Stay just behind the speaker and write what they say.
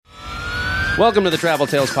Welcome to the Travel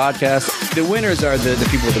Tales Podcast. The winners are the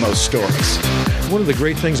people with the most stories. One of the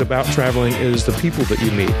great things about traveling is the people that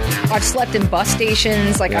you meet. I've slept in bus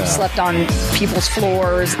stations, I've slept on people's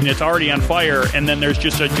floors. And it's already on fire, and then there's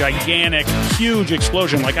just a gigantic, huge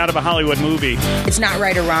explosion, like out of a Hollywood movie. It's not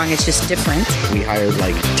right or wrong, it's just different. We hired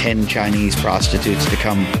like 10 Chinese prostitutes to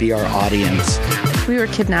come be our audience. We were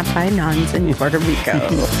kidnapped by nuns in Puerto Rico.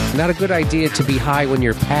 Not a good idea to be high when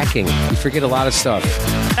you're packing. You forget a lot of stuff.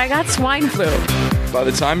 I got swine flu. By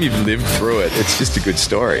the time you've lived through it, it's just a good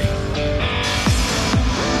story.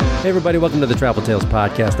 Hey everybody, welcome to the Travel Tales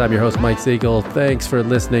Podcast. I'm your host, Mike Siegel. Thanks for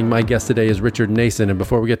listening. My guest today is Richard Nason. And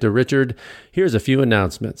before we get to Richard, here's a few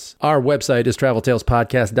announcements. Our website is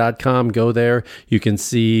traveltalespodcast.com. Go there. You can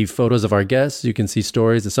see photos of our guests. You can see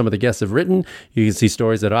stories that some of the guests have written. You can see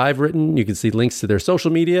stories that I've written. You can see links to their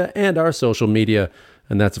social media and our social media.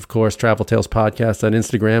 And that's, of course, Travel Tales Podcast on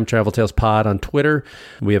Instagram, Travel Tales Pod on Twitter.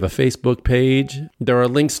 We have a Facebook page. There are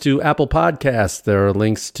links to Apple Podcasts. There are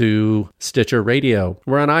links to Stitcher Radio.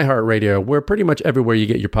 We're on iHeartRadio. We're pretty much everywhere you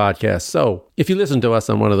get your podcasts. So if you listen to us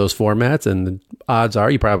on one of those formats, and the odds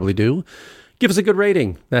are you probably do, give us a good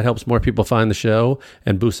rating. That helps more people find the show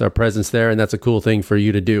and boosts our presence there, and that's a cool thing for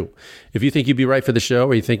you to do. If you think you'd be right for the show,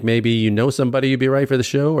 or you think maybe you know somebody who'd be right for the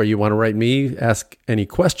show, or you want to write me, ask any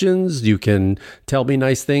questions, you can tell me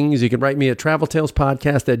nice things. You can write me at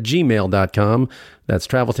traveltalespodcast@gmail.com. That's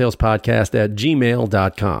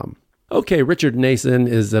traveltalespodcast@gmail.com. Okay, Richard Nason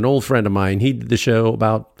is an old friend of mine. He did the show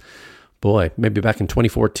about, maybe back in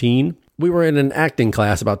 2014. We were in an acting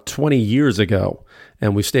class about 20 years ago,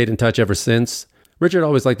 and we've stayed in touch ever since. Richard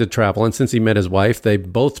always liked to travel, and since he met his wife, they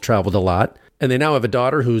both traveled a lot. And they now have a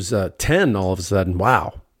daughter who's 10 all of a sudden.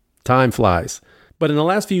 Wow, time flies. But in the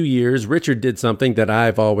last few years, Richard did something that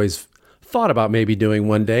I've always thought about maybe doing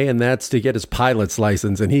one day, and that's to get his pilot's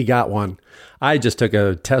license, and he got one. I just took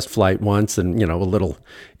a test flight once and, a little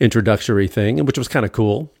introductory thing, which was kind of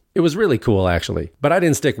cool. It was really cool, actually. But I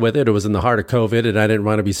didn't stick with it. It was in the heart of COVID, and I didn't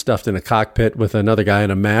want to be stuffed in a cockpit with another guy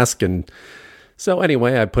in a mask. And so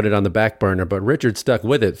anyway, I put it on the back burner. But Richard stuck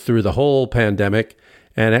with it through the whole pandemic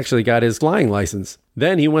and actually got his flying license.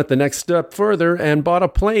 Then he went the next step further and bought a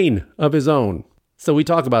plane of his own. So we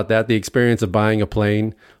talk about that, the experience of buying a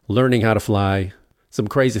plane, learning how to fly, some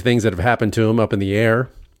crazy things that have happened to him up in the air.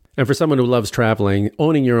 And for someone who loves traveling,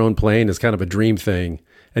 owning your own plane is kind of a dream thing.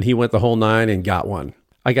 And he went the whole nine and got one.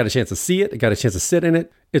 I got a chance to see it. I got a chance to sit in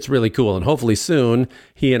it. It's really cool. And hopefully soon,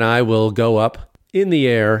 he and I will go up in the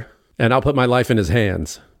air, and I'll put my life in his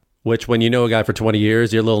hands, which when you know a guy for 20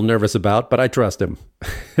 years, you're a little nervous about, but I trust him.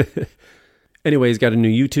 Anyway, he's got a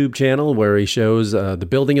new YouTube channel where he shows the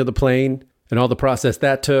building of the plane and all the process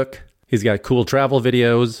that took. He's got cool travel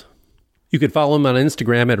videos. You can follow him on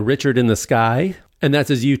Instagram at Richard in the Sky, and that's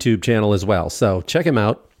his YouTube channel as well. So check him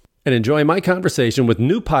out and enjoy my conversation with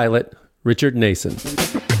new pilot Richard Nason.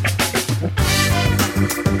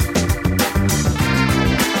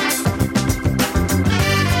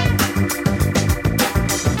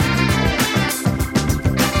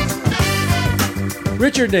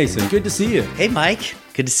 Richard Nason, good to see you. Hey, Mike.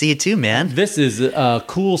 Good to see you too, man. This is a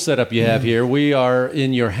cool setup you have here. We are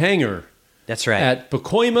in your hangar. That's right. At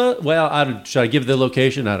Pacoima. Well, should I give the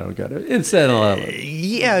location? I don't got it. In San Diego.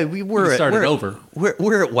 Yeah, we're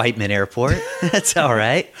at Whiteman Airport. That's all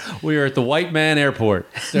right. We are at the Whiteman Airport,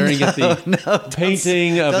 staring at the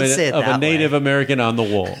painting of a Native American on the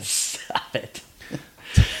wall. Stop it.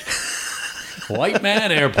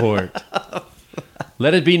 Whiteman Airport.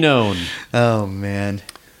 Let it be known. Oh, man.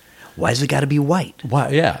 Why's we got to be white? Why?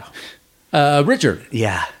 Yeah. Richard.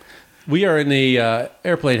 Yeah. We are in the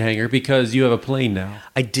airplane hangar because you have a plane now.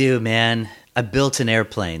 I do, man. I built an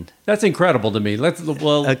airplane. That's incredible to me. Let's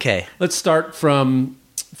start from,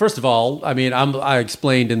 first of all, I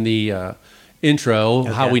explained in the intro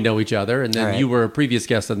how we know each other, and then you were a previous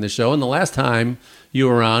guest on this show, and the last time you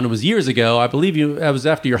were on was years ago. I believe that was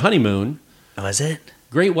after your honeymoon. Was it?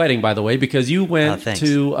 Great wedding, by the way, because you went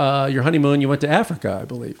to your honeymoon. You went to Africa, I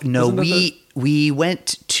believe. No, we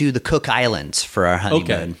went to the Cook Islands for our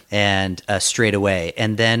honeymoon, and straight away.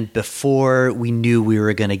 And then before we knew we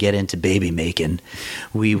were going to get into baby making,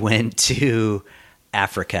 we went to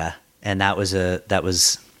Africa, and that was I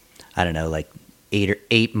don't know, like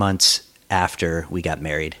 8 months after we got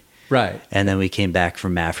married. Right. And then we came back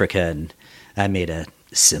from Africa, and I made a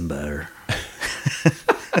Simba.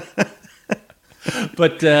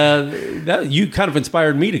 But you kind of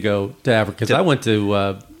inspired me to go to Africa, because I went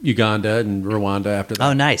to Uganda and Rwanda after that.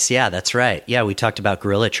 Oh, nice. Yeah, that's right. Yeah, we talked about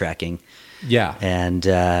gorilla trekking. Yeah. And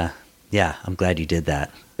I'm glad you did that.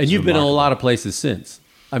 And you've been in a lot of places since.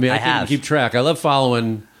 I mean, I have. keep track. I love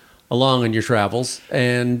following along on your travels,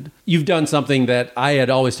 and you've done something that I had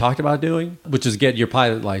always talked about doing, which is get your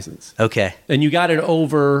pilot license. Okay. And you got it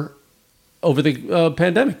over the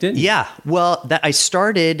pandemic, didn't you? Yeah. Well, I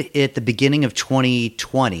started at the beginning of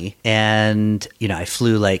 2020, and I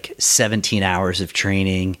flew like 17 hours of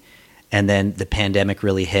training, and then the pandemic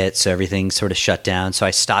really hit, so everything sort of shut down. So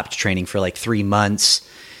I stopped training for like 3 months,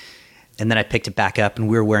 and then I picked it back up, and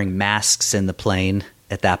we were wearing masks in the plane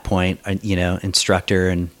at that point, instructor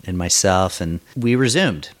and myself, and we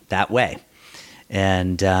resumed that way.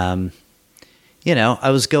 And, I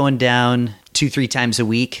was going down 2-3 times a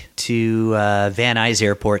week to Van Nuys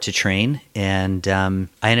Airport to train, and I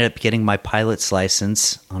ended up getting my pilot's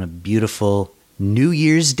license on a beautiful New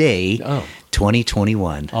Year's Day,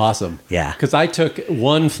 2021. Awesome. Yeah. Because I took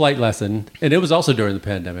one flight lesson, and it was also during the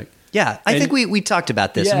pandemic. Yeah, I think we talked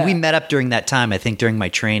about this, Yeah. and we met up during that time, I think during my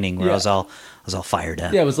training, where Yeah. I was all fired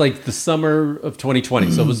up. Yeah, it was like the summer of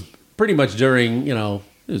 2020, so it was pretty much during, it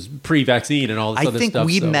was pre-vaccine and all this I other think stuff.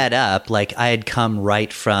 we so. met up, like I had come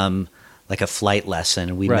right from like a flight lesson,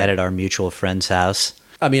 and we Right. met at our mutual friend's house.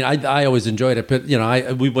 I mean, I always enjoyed it, but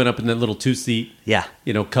we went up in that little 2-seat, Yeah.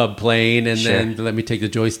 Cub plane, and Sure. then let me take the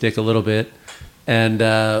joystick a little bit, and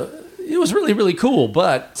it was really, really cool.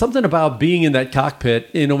 But something about being in that cockpit,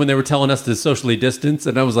 when they were telling us to socially distance,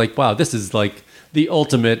 and I was like, wow, this is like the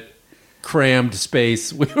ultimate crammed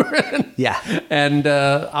space we were in. Yeah. And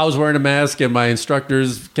I was wearing a mask, and my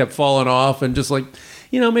instructors kept falling off, and just like,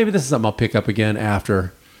 maybe this is something I'll pick up again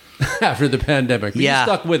after the pandemic. But Yeah. you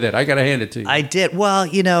stuck with it. I got to hand it to you. I did. Well,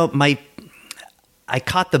 I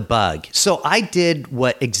caught the bug. So I did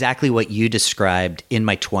exactly what you described in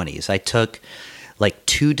my 20s. I took like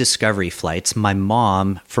 2 discovery flights. My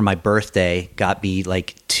mom, for my birthday, got me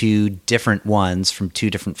like 2 different ones from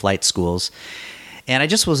 2 different flight schools. And I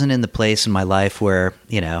just wasn't in the place in my life where,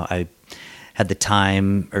 I had the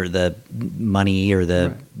time or the money or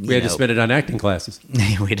the... We had to spend it on acting classes.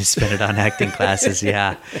 We had to spend it on acting classes,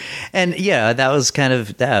 yeah. And that was kind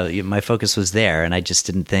of my focus was there, and I just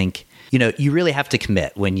didn't think, you really have to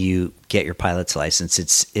commit when you get your pilot's license.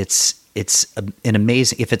 It's an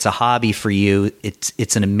amazing, if it's a hobby for you,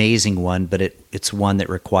 it's an amazing one, but it's one that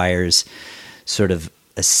requires sort of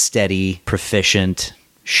a steady, proficient,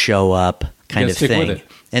 show up kind of stick thing. with it.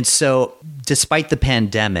 And so despite the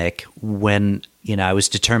pandemic, when, I was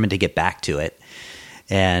determined to get back to it,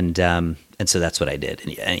 and so that's what I did,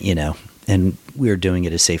 and we were doing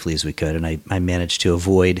it as safely as we could, and I managed to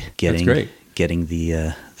avoid getting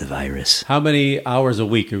the virus. How many hours a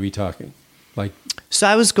week are we talking? So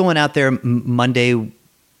I was going out there Monday,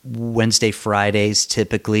 Wednesday, Fridays,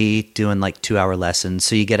 typically doing like 2-hour lessons.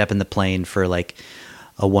 So you get up in the plane for like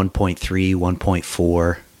a 1.3,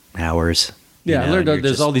 1.4 hours. Yeah, I learned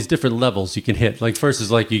there's all these different levels you can hit. Like first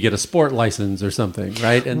is like you get a sport license or something,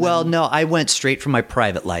 right? And no, I went straight from my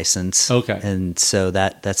private license. Okay. And so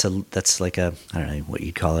that's like a, I don't know what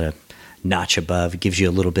you'd call it, a notch above. It gives you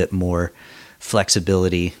a little bit more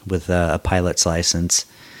flexibility with a pilot's license.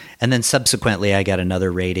 And then subsequently I got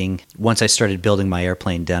another rating. Once I started building my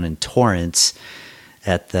airplane down in Torrance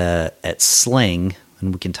at Sling,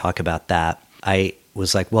 and we can talk about that, I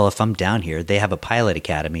was like, well, if I'm down here, they have a pilot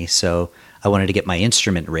academy, so I wanted to get my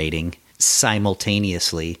instrument rating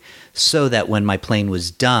simultaneously so that when my plane was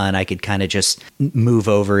done, I could kind of just move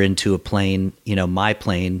over into a plane, my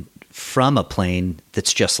plane, from a plane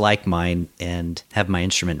that's just like mine, and have my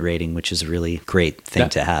instrument rating, which is a really great thing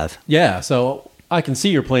to have. Yeah, so I can see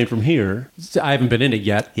your plane from here. I haven't been in it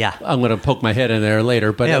yet. Yeah. I'm going to poke my head in there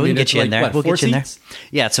later. But yeah, we can it's get you in there. What, we'll 4 get you in there. seats?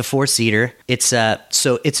 Yeah, it's a 4-seater. It's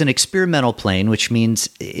so it's an experimental plane, which means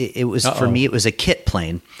it was for me. It was a kit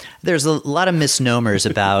plane. There's a lot of misnomers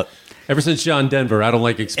about. Ever since John Denver, I don't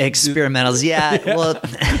like experimentals. Yeah, well,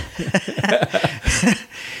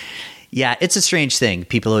 yeah, it's a strange thing.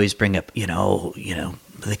 People always bring up,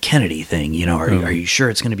 the Kennedy thing. Are you sure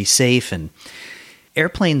it's going to be safe? And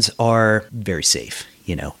airplanes are very safe,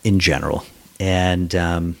 in general. And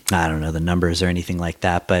I don't know the numbers or anything like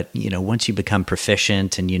that, but once you become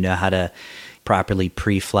proficient and you know how to properly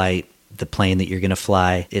pre-flight the plane that you're going to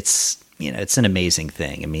fly, it's an amazing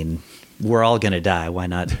thing. I mean, we're all going to die. Why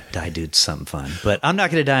not die doing something fun? But I'm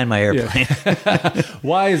not going to die in my airplane. Yeah.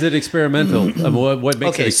 Why is it experimental? What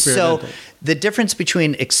makes it experimental? So the difference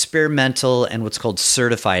between experimental and what's called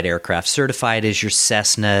certified aircraft. Certified is your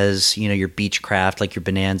Cessnas, your Beechcraft, like your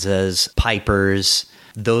Bonanzas, Pipers.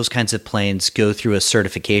 Those kinds of planes go through a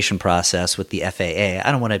certification process with the FAA.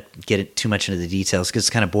 I don't want to get too much into the details because it's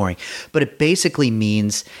kind of boring. But it basically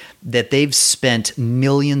means that they've spent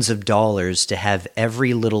millions of dollars to have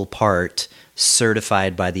every little part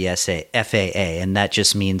certified by the FAA. And that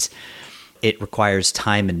just means it requires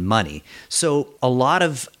time and money. So a lot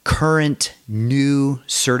of current new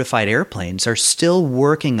certified airplanes are still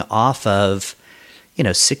working off of,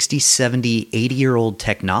 60, 70, 80-year-old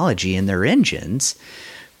technology in their engines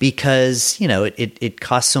because, it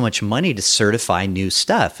costs so much money to certify new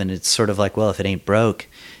stuff. And it's sort of like, well, if it ain't broke,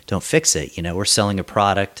 don't fix it. We're selling a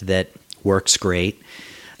product that works great.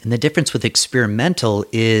 And the difference with experimental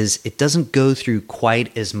is it doesn't go through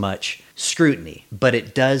quite as much scrutiny, but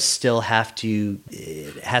it has to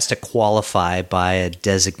qualify by a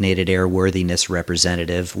designated airworthiness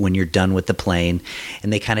representative when you're done with the plane,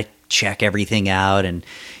 and they kind of check everything out and,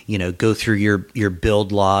 go through your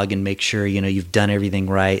build log and make sure, you've done everything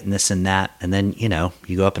right and this and that. And then,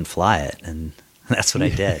 you go up and fly it. And that's what I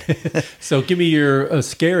did. So give me your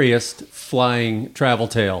scariest flying travel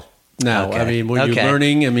tale. Now, Okay. were you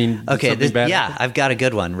learning? I've got a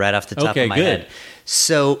good one right off the top of my head.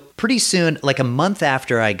 So pretty soon, like a month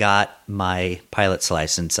after I got my pilot's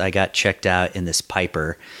license, I got checked out in this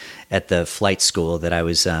Piper at the flight school that I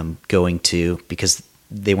was going to because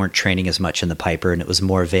they weren't training as much in the Piper and it was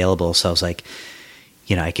more available. So I was like,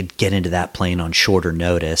 I could get into that plane on shorter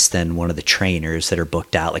notice than one of the trainers that are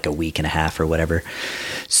booked out like a week and a half or whatever.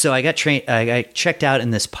 So I got checked out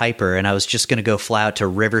in this Piper, and I was just going to go fly out to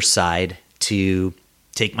Riverside to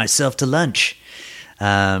take myself to lunch,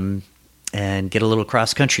 and get a little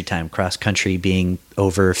cross country time. Cross country being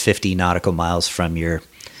over 50 nautical miles from your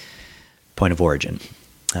point of origin,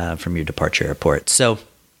 from your departure airport. So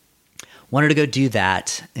wanted to go do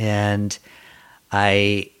that, and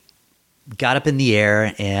I got up in the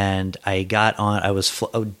air and I got on.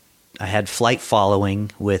 I had flight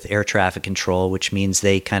following with air traffic control, which means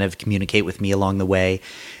they kind of communicate with me along the way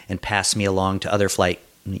and pass me along to other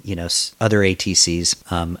other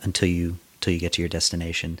ATCs until you get to your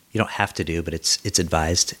destination. You don't have to do, but it's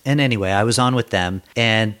advised. And anyway, I was on with them,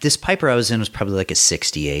 and this Piper I was in was probably like a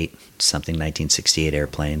 1968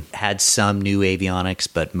 airplane. Had some new avionics,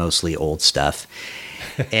 but mostly old stuff.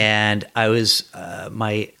 And I was,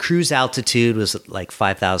 my cruise altitude was like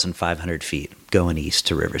 5,500 feet going east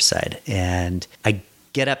to Riverside. And I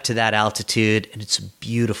get up to that altitude and it's a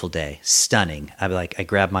beautiful day, stunning. I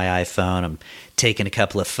grab my iPhone, I'm taking a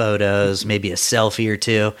couple of photos, maybe a selfie or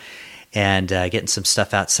two, and getting some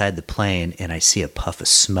stuff outside the plane. And I see a puff of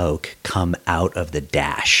smoke come out of the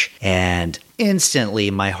dash. And instantly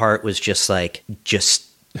my heart was just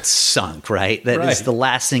sunk, right? That is the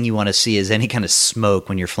last thing you want to see is any kind of smoke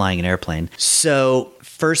when you're flying an airplane. So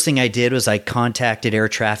first thing I did was I contacted air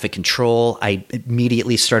traffic control. I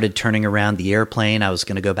immediately started turning around the airplane. I was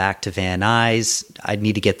going to go back to Van Nuys. I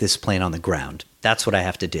need to get this plane on the ground. That's what I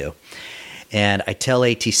have to do. And I tell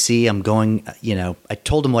ATC I'm going, I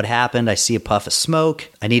told them what happened. I see a puff of smoke.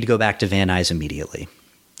 I need to go back to Van Nuys immediately.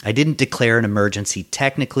 I didn't declare an emergency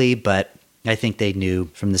technically, but I think they knew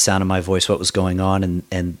from the sound of my voice what was going on,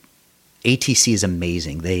 and ATC is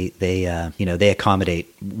amazing. They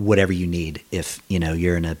accommodate whatever you need if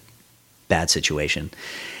you're in a bad situation.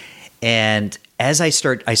 And as I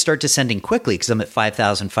start descending quickly because I'm at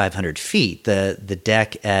 5,500 feet. The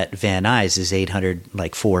deck at Van Nuys is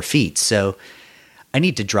 804 feet, so I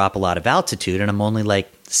need to drop a lot of altitude, and I'm only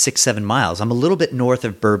like 6-7 miles. I'm a little bit north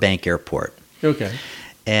of Burbank Airport. Okay.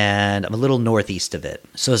 And I'm a little northeast of it.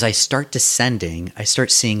 So as I start descending, I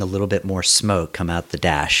start seeing a little bit more smoke come out the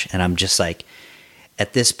dash. And I'm just like,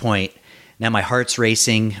 at this point, now my heart's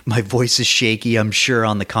racing, my voice is shaky, I'm sure,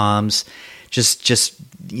 on the comms. Just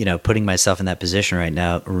putting myself in that position right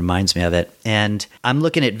now reminds me of it. And I'm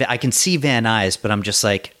looking at, I can see Van Nuys, but I'm just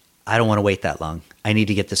like, I don't want to wait that long. I need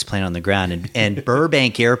to get this plane on the ground. And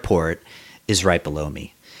Burbank Airport is right below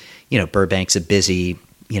me. Burbank's a busy,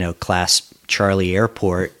 class Charlie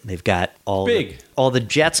airport. They've got all the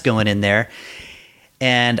jets going in there.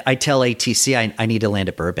 And I tell ATC I need to land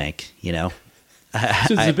at Burbank, So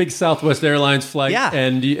it's a big Southwest Airlines flight. Yeah.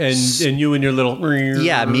 And you and your little...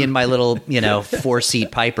 Yeah, me and my little,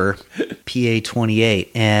 4-seat Piper, PA-28.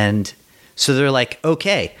 And so they're like,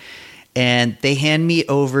 okay. And they hand me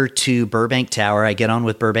over to Burbank Tower. I get on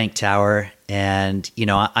with Burbank Tower and,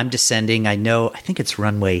 I'm descending. I think it's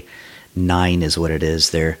runway 9 is what it is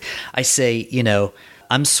there. I say,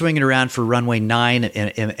 I'm swinging around for runway 9.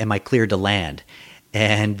 Am I cleared to land?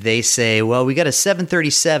 And they say, well, we got a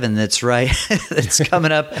 737 that's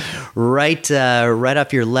coming up right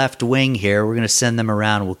off your left wing here. We're going to send them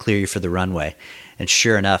around. We'll clear you for the runway. And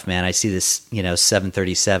sure enough, man, I see this,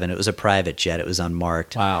 737. It was a private jet. It was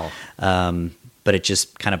unmarked. Wow. But it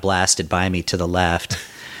just kind of blasted by me to the left.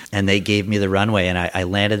 And they gave me the runway, and I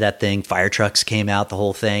landed that thing. Fire trucks came out, the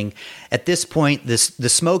whole thing. At this point, the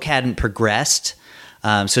smoke hadn't progressed,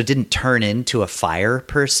 so it didn't turn into a fire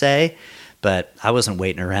per se. but I wasn't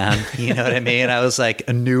waiting around. You know what I mean? I was like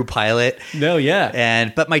a new pilot. No,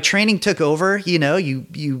 yeah. But my training took over. You know,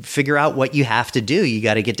 you figure out what you have to do. You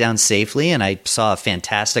got to get down safely. And I saw a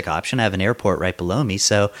fantastic option. I have an airport right below me.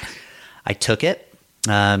 So I took it.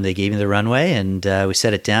 They gave me the runway and we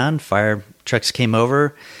set it down. Fire trucks came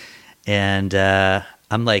over. And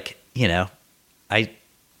I'm like, you know, I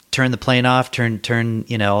turned the plane off, turn,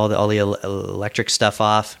 you know, all the electric stuff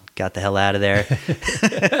off, got the hell out of there.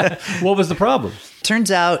 What was the problem?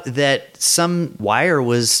 Turns out that some wire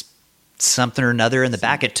was something or another in the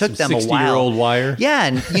back. It took them a while. 60-year-old wire? Yeah,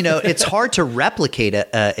 and, you know, it's hard to replicate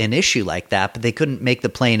an issue like that, but they couldn't make the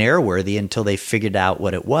plane airworthy until they figured out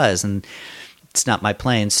what it was. And it's not my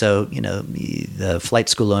plane. So, you know, the flight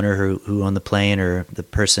school owner who owned the plane, or the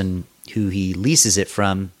person who he leases it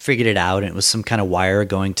from, figured it out. And it was some kind of wire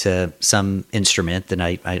going to some instrument that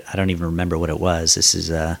I don't even remember what it was. This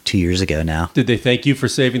is 2 years ago now. Did they thank you for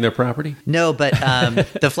saving their property? No, but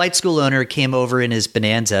the flight school owner came over in his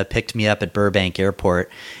Bonanza, picked me up at Burbank Airport,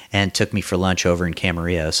 and took me for lunch over in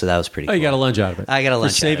Camarillo. So that was pretty cool. You got a lunch out of it. I got a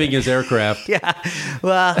lunch for saving out of it. his aircraft. Yeah.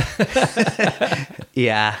 Well,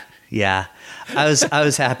 yeah. I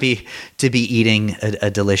was happy to be eating a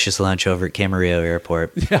delicious lunch over at Camarillo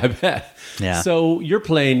Airport. Yeah, I bet. Yeah. So your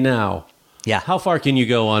plane now. Yeah. How far can you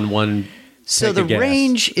go on one? So the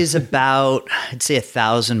range is about, I'd say,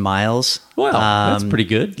 1,000 miles. Well, that's pretty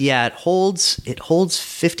good. Yeah, it holds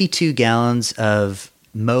 52 gallons of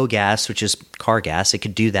MO gas, which is car gas. It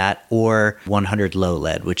could do that, or 100 low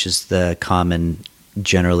lead, which is the common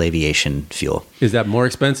general aviation fuel. Is that more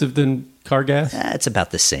expensive than car gas? It's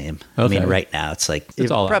about the same. Okay. I mean, right now it's like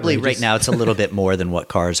all probably outrageous. right now it's a little bit more than what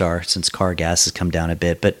cars are, since car gas has come down a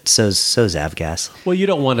bit, but so's avgas. Well, you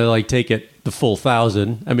don't want to like take it the full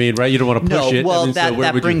 1,000. I mean, right? You don't want to push it. Well, I mean, so where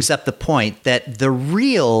that would brings up the point that the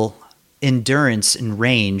real endurance and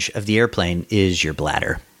range of the airplane is your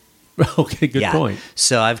bladder. Okay, good point.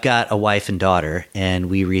 So I've got a wife and daughter, and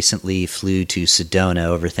we recently flew to Sedona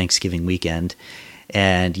over Thanksgiving weekend.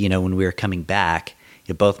 And, you know, when we were coming back,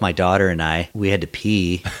 both my daughter and I, we had to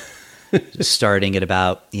pee starting at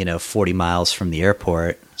about, 40 miles from the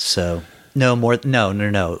airport. So no.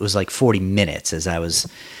 It was like 40 minutes as I was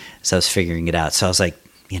figuring it out. So I was like,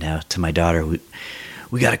 to my daughter,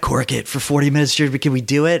 we got to cork it for 40 minutes. Can we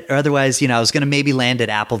do it? Or otherwise, I was going to maybe land at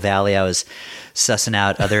Apple Valley. I was sussing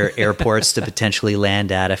out other airports to potentially land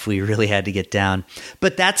at if we really had to get down.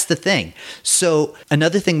 But that's the thing. So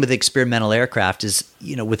another thing with experimental aircraft is,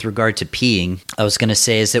 with regard to peeing, I was going to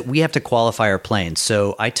say is that we have to qualify our plane.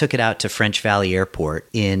 So I took it out to French Valley Airport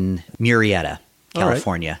in Murrieta,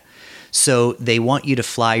 California. Right. So they want you to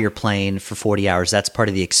fly your plane for 40 hours. That's part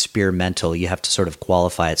of the experimental. You have to sort of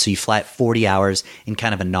qualify it. So you fly it 40 hours in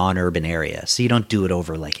kind of a non-urban area. So you don't do it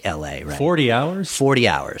over like LA, right? 40 hours? 40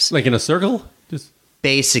 hours. Like in a circle?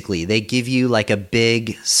 Basically, they give you like a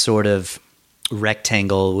big sort of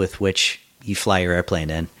rectangle with which you fly your airplane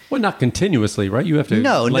in. Well, not continuously, right? You have to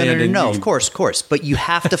No, land of course. But you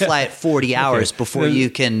have to fly it 40 hours before you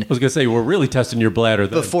can... I was going to say, we're really testing your bladder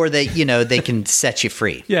then. Before they can set you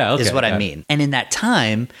free. Yeah, okay. Is what I mean. And in that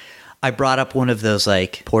time, I brought up one of those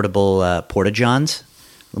like portable porta-johns,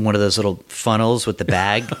 one of those little funnels with the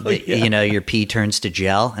bag that, your pee turns to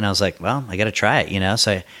gel. And I was like, well, I got to try it,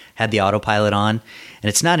 So I had the autopilot on. And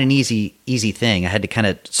it's not an easy thing. I had to kind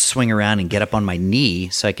of swing around and get up on my knee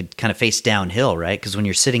so I could kind of face downhill, right? Because when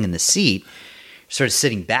you're sitting in the seat, you're sort of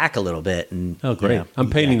sitting back a little bit. And oh, great. I'm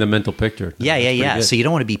painting the mental picture. Yeah. Good. So you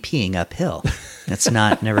don't want to be peeing uphill. That's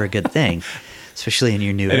never a good thing, especially in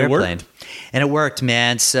your new airplane. And it worked,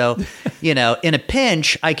 man. So, in a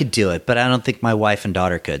pinch, I could do it, but I don't think my wife and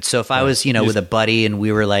daughter could. So if I was, with a buddy and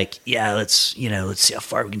we were like, yeah, let's see how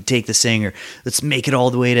far we can take this thing, or let's make it all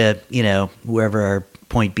the way to, wherever our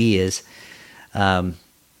point B is,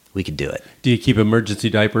 we could do it. Do you keep emergency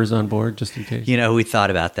diapers on board just in case? We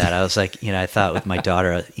thought about that. I was like, I thought with my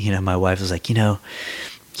daughter, my wife was like, you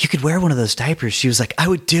could wear one of those diapers. She was like, I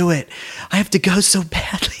would do it. I have to go so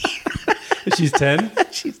badly. She's 10?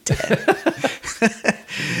 She's 10.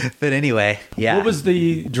 But anyway, yeah. What was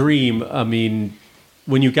the dream? I mean,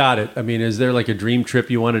 when you got it, is there like a dream trip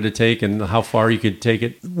you wanted to take and how far you could take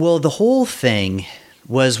it? Well, the whole thing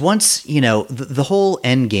was once, the whole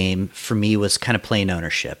end game for me was kind of plane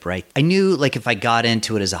ownership, right? I knew like if I got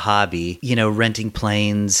into it as a hobby, renting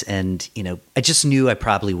planes and, I just knew I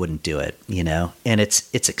probably wouldn't do it, and it's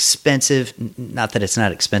expensive. Not that it's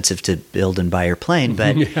not expensive to build and buy your plane,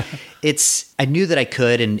 but yeah. I knew that I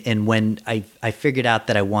could. And when I figured out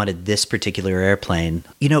that I wanted this particular airplane,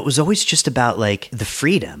 it was always just about like the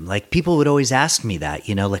freedom. Like people would always ask me that,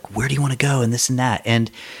 like, where do you want to go and this and that?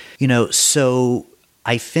 And, so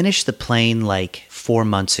I finished the plane like 4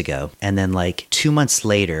 months ago, and then like 2 months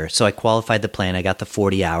later, so I qualified the plane. I got the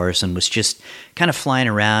 40 hours and was just kind of flying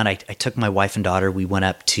around. I took my wife and daughter. We went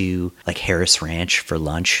up to like Harris Ranch for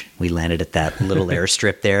lunch. We landed at that little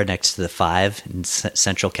airstrip there next to the 5 in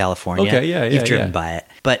Central California. Okay, yeah, You've driven by it.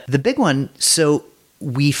 But the big one, so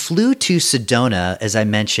we flew to Sedona, as I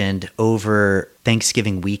mentioned, over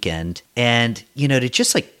Thanksgiving weekend. And, you know, to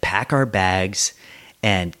just like pack our bags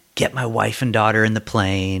and get my wife and daughter in the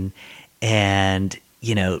plane and,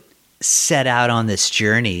 you know, set out on this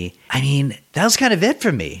journey. I mean, that was kind of it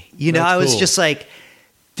for me. You know, That's I was cool. just like,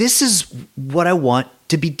 this is what I want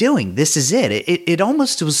to be doing. This is it. It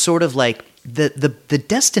almost was sort of like the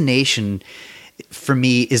destination for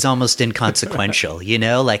me is almost inconsequential, you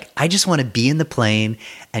know, like I just want to be in the plane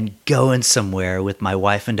and going somewhere with my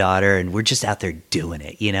wife and daughter, and we're just out there doing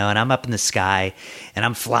it, you know, and I'm up in the sky and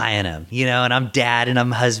I'm flying them, you know, and I'm dad and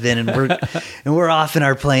I'm husband and we're off in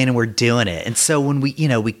our plane and we're doing it. And so when we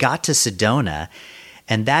got to Sedona,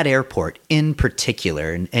 and that airport in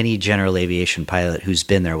particular, and any general aviation pilot who's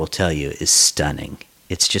been there will tell you, is stunning.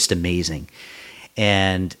 It's just amazing.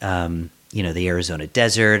 And, you know, the Arizona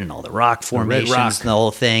desert and all the rock formations and the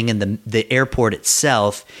whole thing. And the airport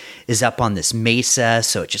itself is up on this mesa,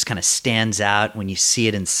 so it just kind of stands out. When you see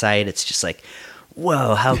it in sight, it's just like,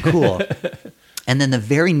 whoa, how cool. And then the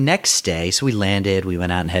very next day, so we landed, we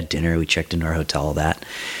went out and had dinner, we checked into our hotel, all that.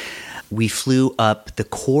 We flew up the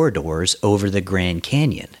corridors over the Grand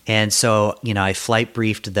Canyon. And so, you know, I flight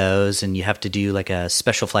briefed those, and you have to do like a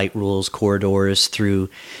special flight rules corridors through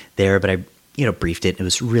there, but I briefed it. It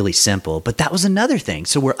was really simple, but that was another thing.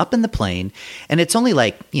 So we're up in the plane, and it's only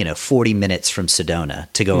like, 40 minutes from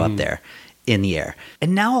Sedona to go up there in the air.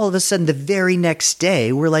 And now all of a sudden, the very next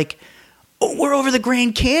day, we're like, oh, we're over the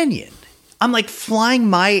Grand Canyon. I'm like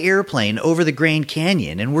flying my airplane over the Grand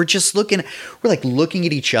Canyon, and we're looking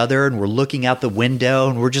at each other, and we're looking out the window,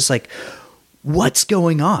 and we're just like, what's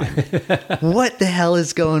going on? What the hell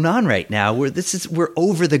is going on right now? We're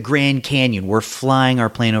over the Grand Canyon. We're flying our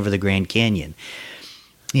plane over the Grand Canyon,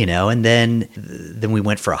 and then we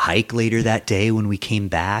went for a hike later that day when we came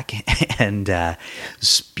back, and it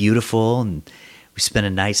was beautiful, and we spent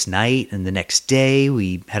a nice night. And the next day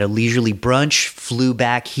we had a leisurely brunch, flew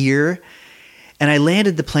back here, and I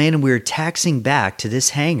landed the plane, and we were taxiing back to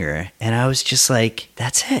this hangar, and I was just like,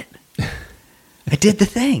 that's it. I did the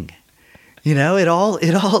thing. It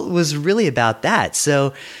all was really about that.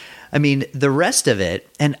 So, I mean, the rest of it,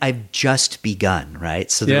 and I've just begun, right?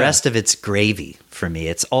 So the rest of it's gravy for me.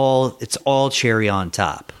 It's all cherry on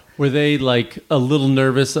top. Were they like a little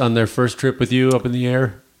nervous on their first trip with you up in the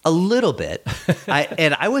air? A little bit.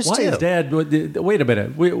 I was Why too. is Dad? Wait a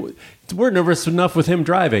minute. We're nervous enough with him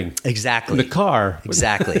driving. Exactly. In the car.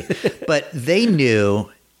 Exactly. But they knew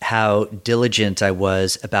how diligent I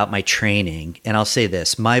was about my training. And I'll say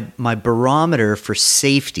this, my barometer for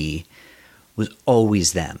safety was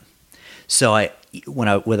always them. So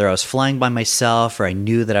whether I was flying by myself or I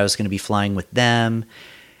knew that I was going to be flying with them,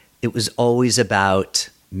 it was always about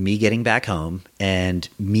me getting back home and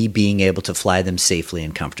me being able to fly them safely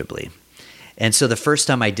and comfortably. And so the first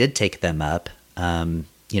time I did take them up, on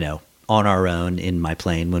our own in my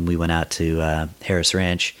plane when we went out to Harris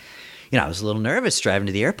Ranch, I was a little nervous driving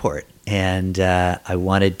to the airport, and I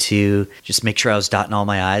wanted to just make sure I was dotting all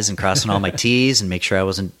my I's and crossing all my T's and make sure I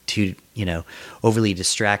wasn't too, overly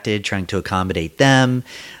distracted trying to accommodate them.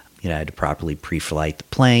 I had to properly pre-flight the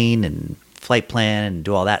plane and flight plan and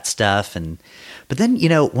do all that stuff. But then,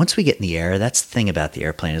 once we get in the air, that's the thing about the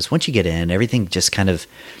airplane is once you get in, everything just kind of,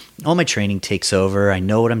 all my training takes over. I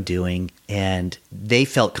know what I'm doing, and they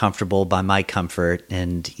felt comfortable by my comfort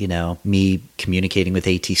and, me communicating with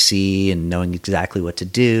ATC and knowing exactly what to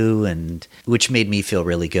do, and which made me feel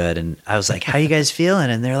really good. And I was like, how you guys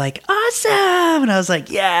feeling? And they're like, awesome. And I was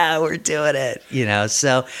like, yeah, we're doing it,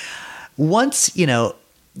 So once,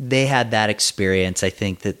 they had that experience, I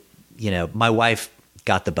think that, my wife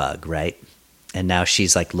got the bug, right? And now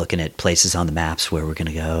she's like looking at places on the maps where we're going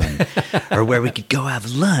to go or where we could go have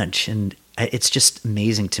lunch. And it's just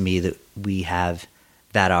amazing to me that we have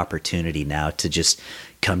that opportunity now to just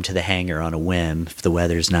come to the hangar on a whim if the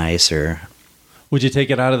weather's nice. Or would you take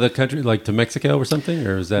it out of the country, like to Mexico or something?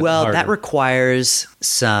 Or is that harder? That requires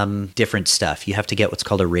some different stuff. You have to get what's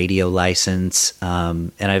called a radio license.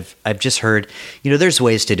 And I've just heard, there's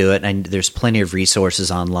ways to do it. And there's plenty of resources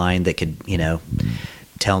online that could,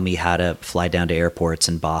 tell me how to fly down to airports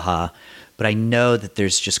in Baja. But I know that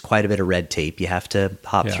there's just quite a bit of red tape you have to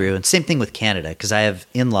hop through. And same thing with Canada, because I have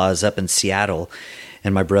in-laws up in Seattle,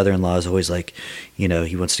 And my brother-in-law is always like, he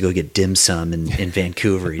wants to go get dim sum in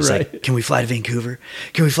Vancouver. He's Right. like, can we fly to Vancouver?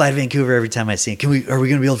 Can we fly to Vancouver every time I see him? Are we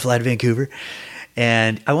going to be able to fly to Vancouver?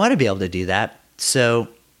 And I want to be able to do that. So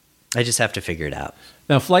I just have to figure it out.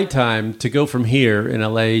 Now, flight time to go from here in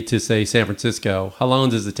LA to, say, San Francisco, how long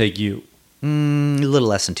does it take you? A little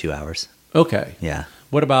less than 2 hours. Okay. Yeah.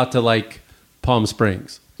 What about to, like, Palm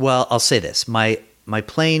Springs? Well, I'll say this. My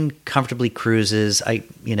plane comfortably cruises.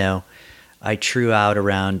 I true out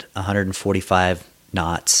around 145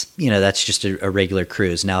 knots. That's just a regular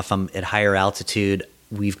cruise. Now, if I'm at higher altitude,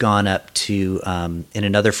 we've gone up to, in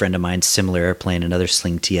another friend of mine's similar airplane, another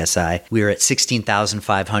Sling TSI, we were at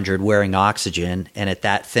 16,500 wearing oxygen. And at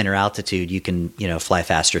that thinner altitude, you can, fly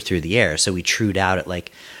faster through the air. So we trued out at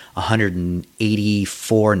like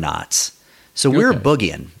 184 knots. So we were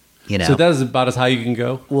boogieing, So that is about as high you can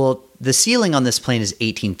go? Well, the ceiling on this plane is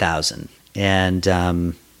 18,000.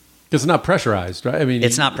 And it's not pressurized, right? I mean,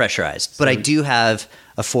 it's not pressurized, but I do have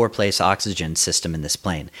a 4-place oxygen system in this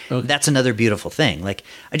plane. Okay. That's another beautiful thing. Like,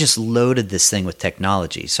 I just loaded this thing with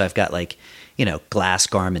technology. So I've got like, glass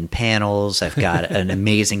Garmin panels. I've got an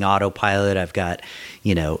amazing autopilot. I've got,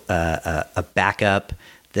 a backup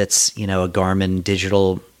that's, a Garmin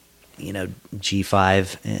digital,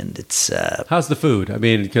 G5, and it's how's the food? I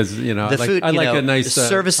mean, because the food. I like a nice the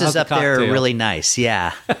services how's the up there are cocktail? really nice.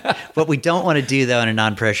 Yeah, what we don't want to do though in a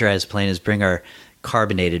non-pressurized plane is bring our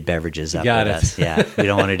carbonated beverages up Got with it. us. Yeah, we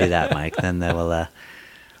don't want to do that, Mike. Then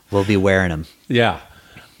we'll be wearing them. Yeah.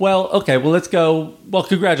 Well, okay. Well, let's go. Well,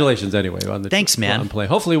 congratulations anyway on the Thanks, man. on plane.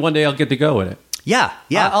 Hopefully, one day I'll get to go in it. Yeah.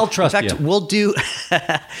 I'll trust In fact, you.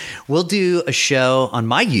 we'll do a show on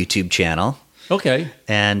my YouTube channel. Okay.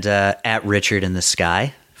 And at Richard in the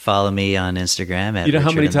Sky. Follow me on Instagram. At You know how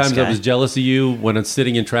Richard many in the times I Sky. was jealous of you when I'm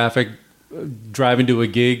sitting in traffic, driving to a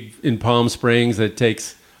gig in Palm Springs that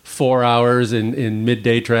takes 4 hours in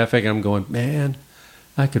midday traffic. I'm going, man,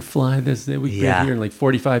 I could fly this. We could get here in like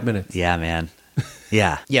 45 minutes. Yeah, man.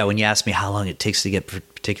 Yeah. When you ask me how long it takes to get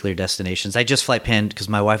particular destinations, I just flight panned because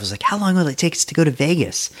my wife was like, how long will it take us to go to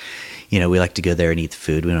Vegas? We like to go there and eat the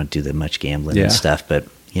food. We don't do that much gambling and stuff, but,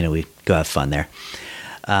 we go have fun there.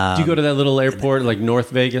 Do you go to that little airport like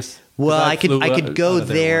North Vegas? Well, I could go out of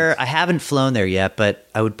there. once. I haven't flown there yet, but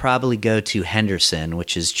I would probably go to Henderson,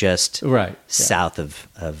 which is just south of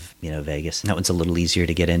Vegas. And that one's a little easier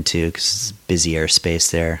to get into because it's busy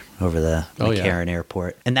airspace there over the McCarran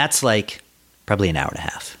Airport. And that's like probably an hour and a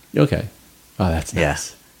half. Okay. Oh, that's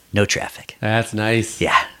nice. Yeah. No traffic. That's nice.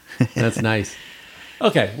 Yeah. That's nice.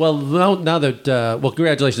 Okay. Well, now that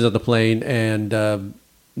congratulations on the plane, and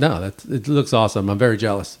it looks awesome. I'm very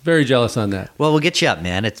jealous. Very jealous on that. Well, we'll get you up,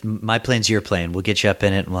 man. It's my plane's your plane. We'll get you up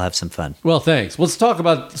in it, and we'll have some fun. Well, thanks. Let's talk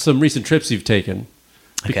about some recent trips you've taken,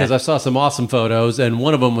 because I saw some awesome photos, and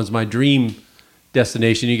one of them was my dream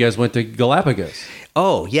destination. You guys went to Galapagos.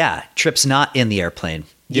 Oh, yeah. Trips not in the airplane.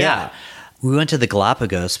 Yeah. We went to the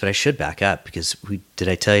Galapagos, but I should back up because did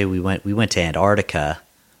I tell you we went to Antarctica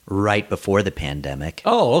right before the pandemic.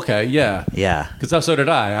 Oh, okay. Yeah. Yeah. Because so did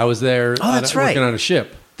I. I was there that's right. working on a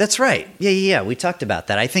ship. That's right. Yeah. We talked about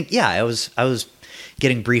that. I think, I was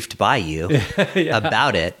getting briefed by you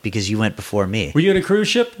about it because you went before me. Were you in a cruise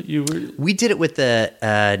ship? We did it with the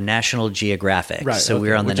National Geographic. Right. So we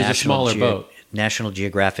were on the Which is a smaller boat. National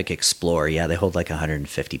Geographic Explorer. Yeah, they hold like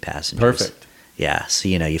 150 passengers. Perfect. Yeah. So,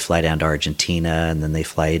 you fly down to Argentina and then they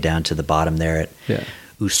fly you down to the bottom there at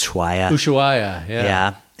Ushuaia. Ushuaia,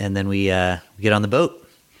 yeah. And then we get on the boat,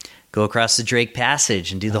 go across the Drake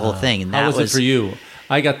Passage and do the whole thing. And how was it for you?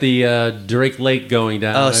 I got the Drake Lake going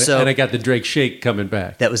down, and I got the Drake Shake coming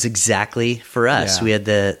back. That was exactly for us. Yeah. We had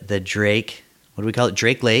the Drake, what do we call it?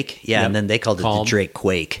 Drake Lake? Yeah, Yep. and then they called it Calm. the Drake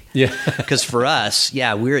Quake. Yeah. Because for us, we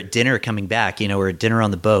were at dinner coming back. We're at dinner on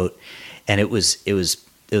the boat, and it was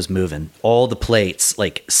moving. All the plates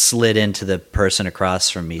like slid into the person across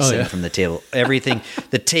from me sitting from the table. Everything,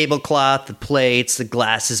 the tablecloth, the plates, the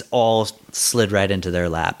glasses, all slid right into their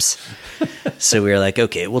laps. So we were like,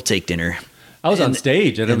 okay, we'll take dinner. I was on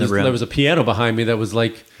stage, and the room. there was a piano behind me that was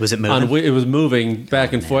like... Was it moving? It was moving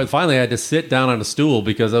back and forth. Finally, I had to sit down on a stool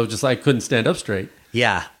because I couldn't stand up straight.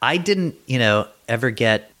 Yeah. I didn't, ever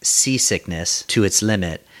get seasickness to its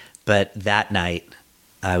limit, but that night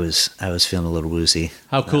I was feeling a little woozy.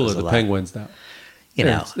 How cool That are was the a lot. penguins now?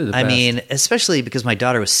 They're the best. mean, especially because my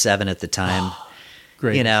daughter was 7 at the time.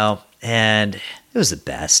 Great. And it was the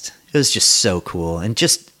best. It was just so cool and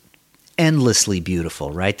just endlessly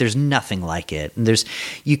beautiful, right? There's nothing like it. And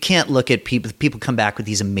you can't look at people come back with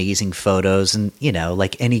these amazing photos and,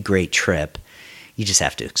 like any great trip, you just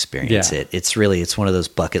have to experience it. It's one of those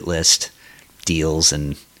bucket list deals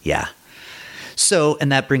and So,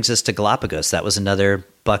 and that brings us to Galapagos. That was another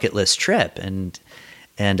bucket list trip. And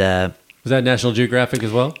Was that National Geographic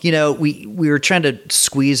as well? you know, we were trying to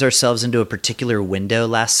squeeze ourselves into a particular window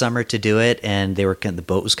last summer to do it, and the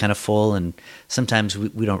boat was kind of full, and sometimes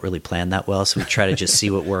we don't really plan that well, so we try to just see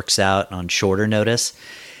what works out on shorter notice.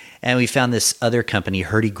 And we found this other company,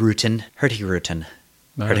 Hurtigruten.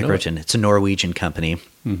 It's a Norwegian company,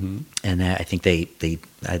 and I think they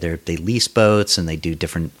lease boats and they do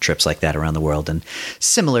different trips like that around the world. And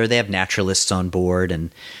similar, they have naturalists on board,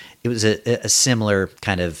 and it was a similar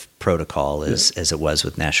kind of protocol as it was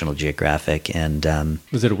with National Geographic. And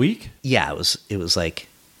Was it a week? yeah, it was like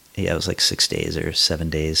 6 days or 7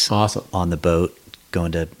 days. Awesome. On the boat,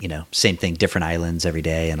 going to same thing, different islands every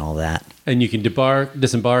day and all that. And you can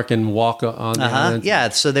disembark, and walk on the islands? Yeah,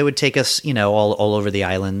 so they would take us, all over the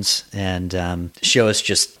islands and show us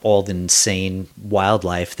just all the insane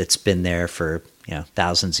wildlife that's been there for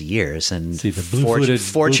thousands of years. And See the blue-footed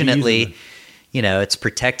fortunately, boobies it's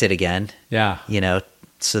protected again. Yeah.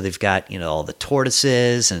 So they've got all the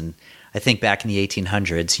tortoises, and I think back in the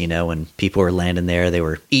 1800s, when people were landing there, they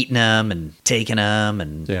were eating them and taking them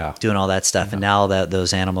and doing all that stuff. And now that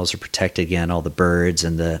those animals are protected again, all the birds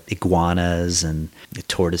and the iguanas and the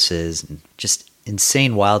tortoises and just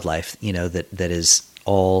insane wildlife, that is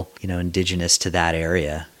all, indigenous to that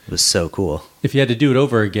area. It was so cool. If you had to do it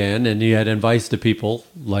over again and you had advice to people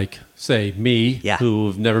like, say, me,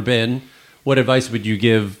 who've never been, what advice would you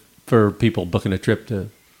give for people booking a trip to?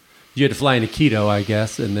 You had to fly into Quito, I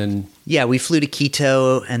guess, and then... Yeah, we flew to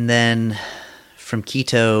Quito, and then from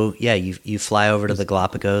Quito, you fly over to the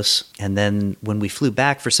Galapagos. And then when we flew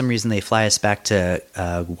back, for some reason, they fly us back to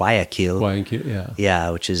Guayaquil. Guayaquil, yeah.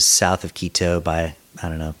 Yeah, which is south of Quito by, I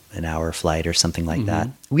don't know, an hour flight or something like that.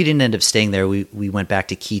 We didn't end up staying there. We went back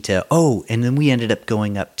to Quito. Oh, and then we ended up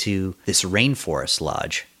going up to this rainforest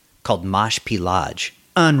lodge called Mashpi Lodge.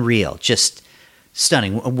 Unreal, just...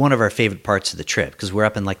 stunning. One of our favorite parts of the trip, because we're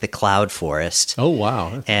up in like the cloud forest. Oh,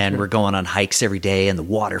 wow. And we're going on hikes every day, and the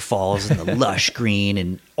waterfalls and the lush green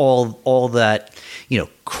and all that,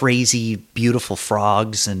 crazy, beautiful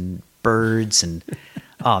frogs and birds. And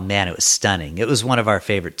oh man, it was stunning. It was one of our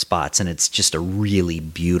favorite spots, and it's just a really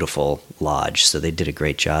beautiful lodge. So they did a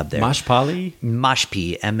great job there. Mashpi,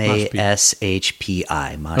 Mashpi, Mashpi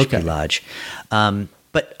Lodge.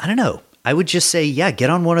 But I don't know. I would just say, get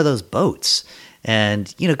on one of those boats.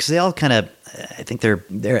 And, because they all kind of, I think their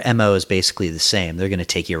MO is basically the same. They're going to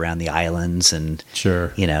take you around the islands and,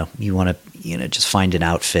 sure, you want to, just find an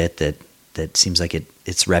outfit that seems like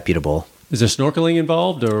it's reputable. Is there snorkeling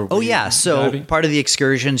involved? Or oh, yeah. So diving? Part of the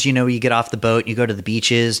excursions, you get off the boat and you go to the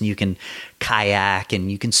beaches and you can kayak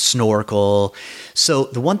and you can snorkel. So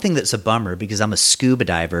the one thing that's a bummer, because I'm a scuba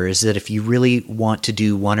diver, is that if you really want to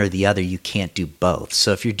do one or the other, you can't do both.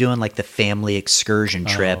 So if you're doing like the family excursion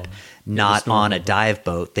trip, not on a dive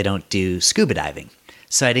boat, they don't do scuba diving.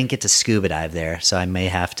 So I didn't get to scuba dive there. So I may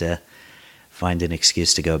have to find an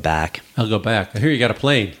excuse to go back. I'll go back. I hear you got a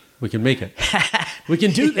plane. We can make it. We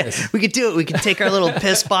can do this. We can do it. We can take our little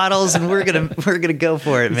piss bottles and we're gonna go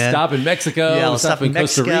for it, man. Stop in Mexico. Yeah, we'll stop in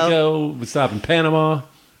Costa Rica. We'll stop in Panama.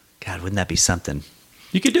 God, wouldn't that be something?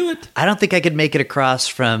 You could do it. I don't think I could make it across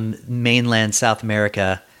from mainland South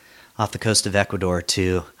America off the coast of Ecuador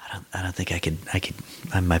to. I don't think I could.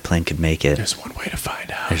 My plane could make it. There's one way to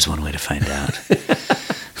find out.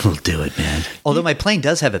 We'll do it, man. Although my plane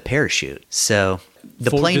does have a parachute, so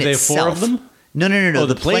the plane do they itself. have 4 of them? No. Oh,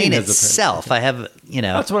 the plane itself. I have,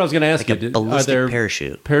 That's what I was going to ask like you. A ballistic Are there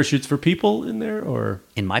parachute. Parachutes for people in there, or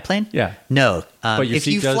in my plane? Yeah. No. But your if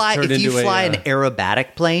seat you does fly, turn if you into fly a, an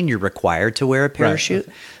aerobatic plane, you're required to wear a parachute.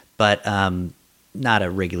 Right. But not a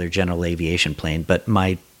regular general aviation plane. But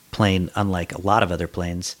my plane, unlike a lot of other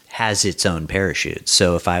planes, has its own parachute.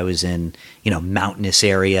 So if I was in, mountainous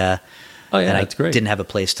area. And I didn't have a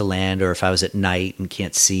place to land, or if I was at night and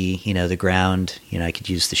can't see, the ground, I could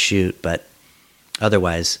use the chute. But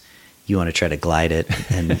otherwise, you want to try to glide it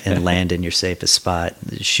and land in your safest spot.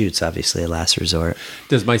 The chute's obviously a last resort.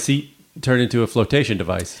 Does my seat turn into a flotation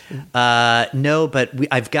device? No, but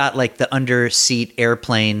I've got like the under seat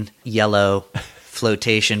airplane yellow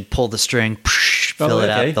flotation, pull the string, fill it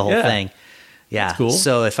up, the whole thing. Yeah. That's cool.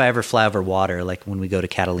 So if I ever fly over water, like when we go to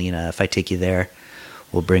Catalina, if I take you there,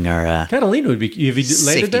 we'll bring our Catalina would be. Have you landed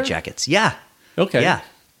safety there? jackets. Yeah. Okay. Yeah.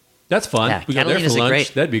 That's fun. Yeah, we go there for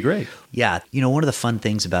lunch. That'd be great. Yeah. One of the fun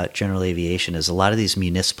things about general aviation is a lot of these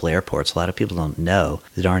municipal airports, a lot of people don't know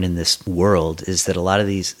that aren't in this world, is that a lot of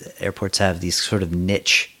these airports have these sort of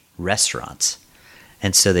niche restaurants.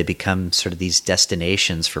 And so they become sort of these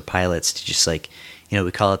destinations for pilots to just like,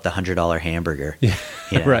 we call it the $100 hamburger. Yeah,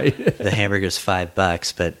 right. The hamburger's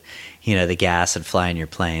 $5, but the gas and fly in your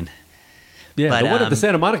plane. Yeah, But, the one at the um,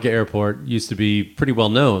 Santa Monica airport used to be pretty well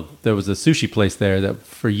known. There was a sushi place there that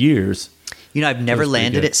for years. I've never was pretty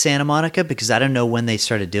landed good. at Santa Monica because I don't know when they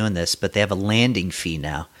started doing this, but they have a landing fee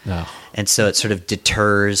now. Oh. And so it sort of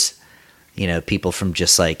deters, people from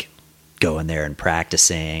just like going there and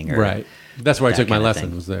practicing. Or Right. That's where I that took my kind of lesson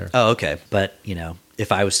thing. was there. Oh, okay. But,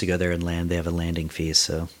 if I was to go there and land, they have a landing fee.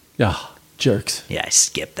 So, Oh, jerks. yeah, I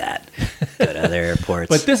skip that. Go to other airports.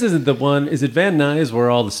 But this isn't the one. Is it Van Nuys where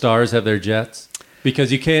all the stars have their jets?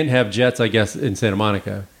 Because you can't have jets, I guess, in Santa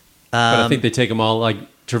Monica. But I think they take them all, like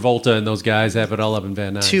Travolta and those guys have it all up in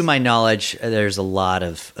Van Nuys. To my knowledge, there's a lot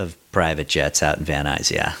of private jets out in Van Nuys.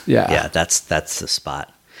 Yeah. Yeah. Yeah, that's the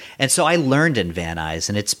spot. And so I learned in Van Nuys,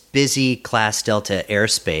 and it's busy Class Delta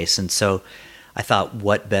airspace. And so I thought,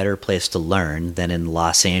 what better place to learn than in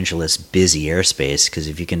Los Angeles busy airspace? Because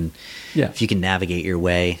if you can navigate your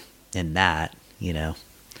way in that, you're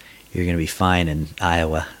going to be fine in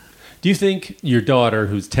Iowa. Do you think your daughter,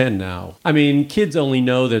 who's 10 now, I mean, kids only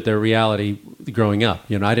know that their reality growing up.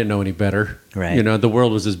 I didn't know any better. Right. The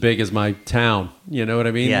world was as big as my town. You know what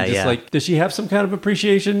I mean? Yeah, Just yeah. like, does she have some kind of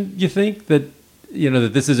appreciation, you think, that, that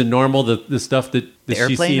this isn't normal, the stuff that The she's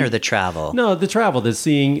airplane seen? or the travel? No, the travel, that's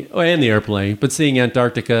seeing, and the airplane, but seeing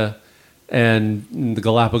Antarctica and the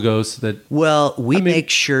Galapagos that, Well, we make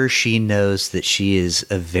sure she knows that she is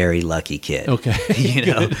a very lucky kid.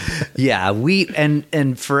 okay. Yeah,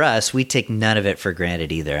 and for us, we take none of it for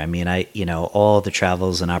granted either. I mean, all the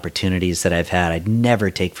travels and opportunities that I've had, I'd never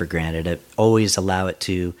take for granted. I always allow it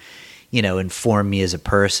to, inform me as a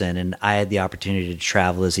person. And I had the opportunity to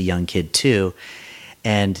travel as a young kid too,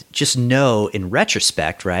 and just know in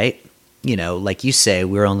retrospect, right? Like you say,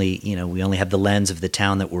 we only have the lens of the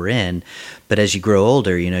town that we're in, but as you grow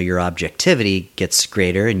older, your objectivity gets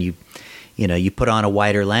greater, and you put on a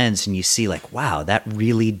wider lens and you see like, wow, that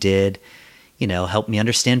really did, help me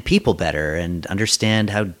understand people better and understand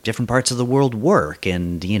how different parts of the world work.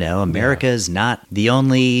 And, America is not the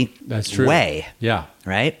only That's true. way. Yeah.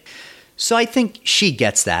 Right. So I think she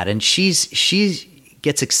gets that, and she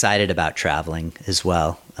gets excited about traveling as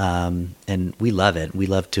well. And we love it. We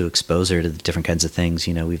love to expose her to the different kinds of things.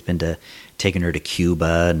 We've been taking her to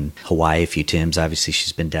Cuba and Hawaii a few times. Obviously,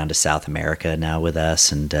 she's been down to South America now with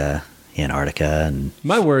us, and Antarctica. And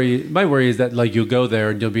My worry is that like you'll go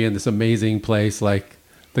there and you'll be in this amazing place like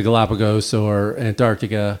the Galapagos or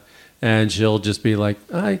Antarctica, and she'll just be like,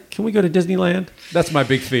 can we go to Disneyland? That's my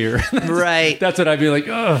big fear. Right. That's what I'd be like,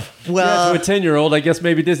 oh. Well- to a 10-year-old, I guess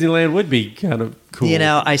maybe Disneyland would be kind of cool.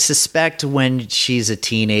 I suspect when she's a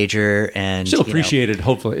teenager and She'll appreciate it,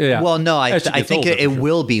 hopefully. Yeah. Well, no, I As she think gets older, it for sure.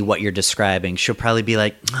 will be what you're describing. She'll probably be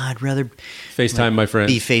like, I'd rather FaceTime my friend.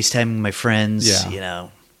 be FaceTiming my friends, Yeah.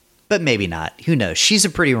 But maybe not. Who knows? She's a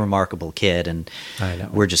pretty remarkable kid, and I know.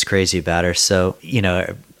 we're just crazy about her. So,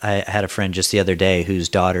 I had a friend just the other day whose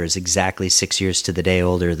daughter is exactly 6 years to the day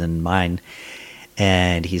older than mine.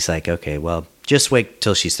 And he's like, okay, well, just wait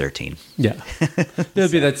till she's 13. Yeah. There'll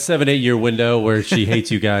be that 7-8 year window where she hates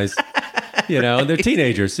you guys. And they're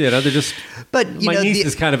teenagers. They're just. But my niece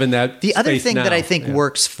is kind of in that. The other space thing that now. I think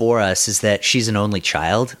works for us is that she's an only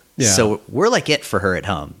child. Yeah. So we're like it for her at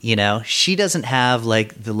home. She doesn't have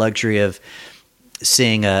like the luxury of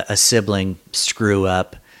seeing a sibling screw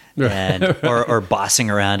up and or bossing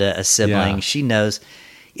around a sibling. Yeah. She knows.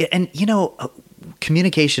 And,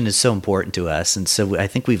 communication is so important to us. And so I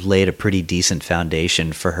think we've laid a pretty decent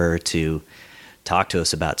foundation for her to talk to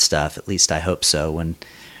us about stuff. At least I hope so. When,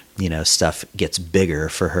 stuff gets bigger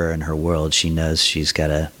for her in her world, she knows she's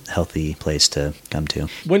got a healthy place to come to.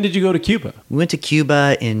 When did you go to Cuba? We went to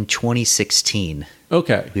Cuba in 2016.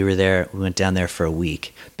 Okay. We were there. We went down there for a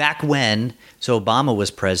week. Back when, so Obama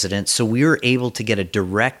was president, so we were able to get a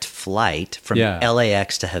direct flight from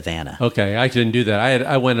LAX to Havana. Okay, I didn't do that.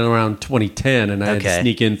 I went around 2010, and I had to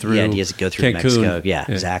sneak in through. Yeah, you had to go through Cancun. Mexico. Yeah,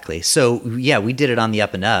 exactly. So we did it on the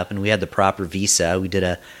up and up, and we had the proper visa. We did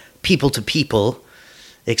a people-to-people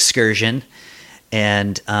excursion,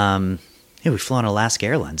 and we flew on Alaska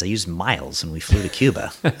Airlines. I used miles, and we flew to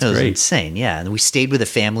Cuba. That was great. insane. Yeah, and we stayed with a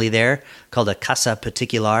family there called a Casa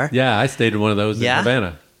Particular. Yeah, I stayed in one of those in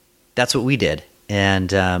Havana. That's what we did.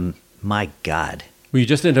 And my God. Were you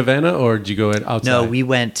just in Havana, or did you go outside? No, we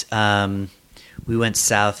went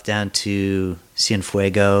south down to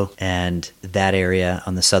Cienfuegos and that area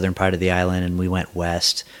on the southern part of the island, and we went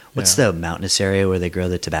west. What's the mountainous area where they grow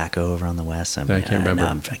the tobacco over on the west? I can't remember.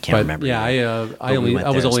 I can't remember. Yeah, I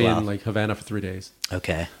was only in like Havana for 3 days.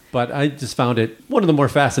 Okay. But I just found it one of the more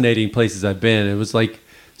fascinating places I've been. It was like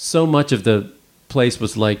so much of the place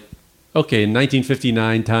was like Okay, in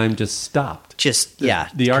 1959, time just stopped.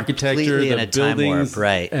 The architecture, the buildings,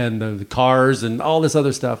 right, and the cars, and all this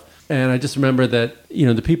other stuff. And I just remember that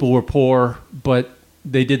the people were poor, but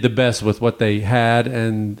they did the best with what they had,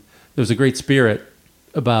 and there was a great spirit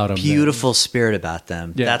about them. Beautiful spirit about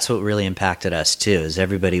them. Yeah. That's what really impacted us too. Is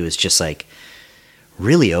everybody was just like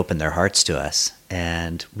really opened their hearts to us.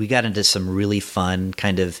 And we got into some really fun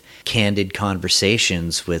kind of candid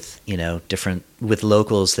conversations with, with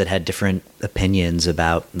locals that had different opinions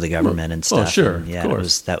about the government and stuff. Oh, sure. And yeah,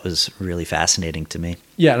 that was really fascinating to me.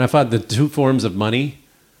 Yeah. And I found the two forms of money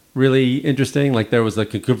really interesting. Like there was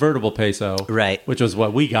like a convertible peso, right, which was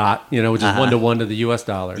what we got, which is 1-to-1 to the US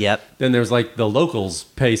dollar. Yep. Then there's like the locals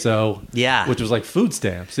peso, yeah, which was like food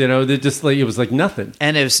stamps. They just like it was like nothing.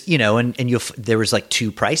 And it was, there was like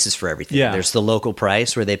two prices for everything. Yeah. There's the local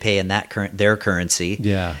price where they pay in their currency.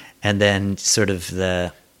 Yeah. And then sort of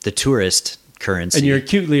the tourist currency. And you're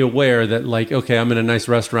acutely aware that like, okay, I'm in a nice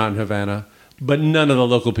restaurant in Havana, but none of the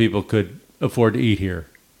local people could afford to eat here.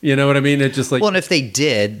 You know what I mean? It's just like... Well, and if they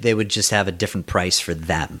did, they would just have a different price for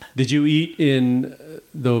them. Did you eat in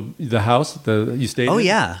the house you stayed in? Oh,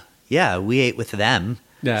 yeah. Yeah, we ate with them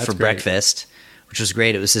for great. Breakfast, which was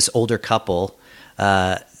great. It was this older couple.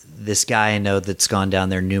 This guy I know that's gone down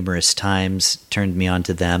there numerous times turned me on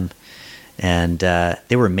to them, and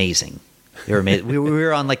they were amazing. They were amazing. We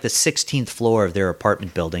were on like the 16th floor of their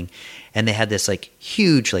apartment building, and they had this like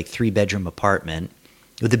huge like 3-bedroom apartment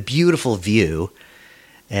with a beautiful view.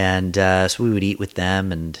 And so we would eat with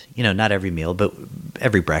them, and not every meal, but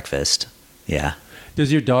every breakfast. Yeah. Does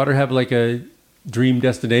your daughter have like a dream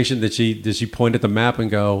destination that does she point at the map and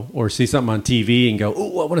go, or see something on TV and go,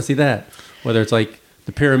 oh, I want to see that? Whether it's like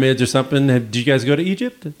the pyramids or something. Did you guys go to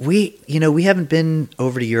Egypt? We haven't been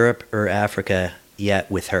over to Europe or Africa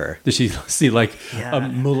yet with her. Does she see like a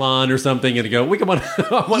Mulan or something and go, we come on,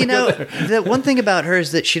 I want to go there? The one thing about her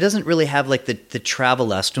is that she doesn't really have like the travel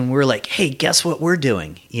lust. When we're like, hey, guess what we're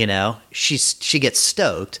doing? She gets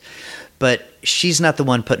stoked, but she's not the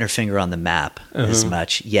one putting her finger on the map as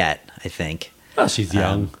much yet, I think. Well, she's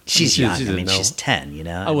young. She's young. She's 10,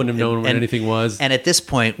 I wouldn't have known what anything was. And at this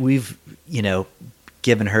point, we've,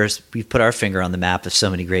 we've put our finger on the map of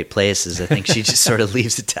so many great places. I think she just sort of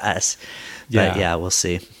leaves it to us. But yeah, we'll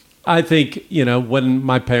see. I think, when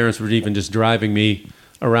my parents were even just driving me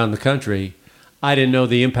around the country, I didn't know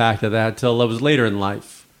the impact of that till I was later in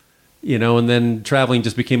life, and then traveling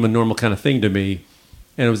just became a normal kind of thing to me,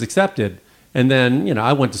 and it was accepted. And then,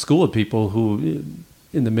 I went to school with people who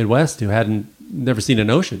in the Midwest who hadn't never seen an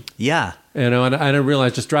ocean. Yeah. And I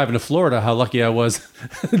realized just driving to Florida how lucky I was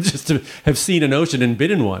just to have seen an ocean and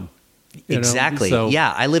been in one. Exactly. So,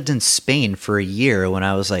 yeah, I lived in Spain for a year when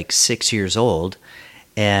I was like 6 years old,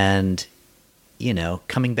 and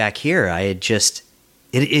coming back here, I had just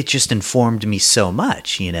it just informed me so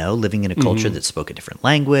much. Living in a culture that spoke a different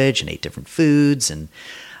language and ate different foods, and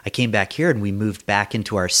I came back here and we moved back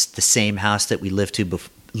into the same house that we lived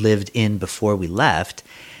in before we left.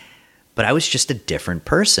 But I was just a different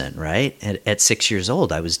person, right? At 6 years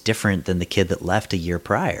old, I was different than the kid that left a year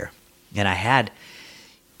prior, and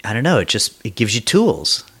I don't know. It gives you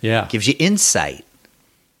tools. Yeah. It gives you insight.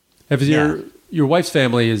 Your wife's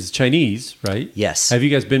family is Chinese, right? Yes. Have you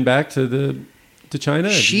guys been back to China?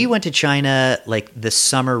 She went to China like the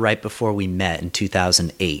summer right before we met in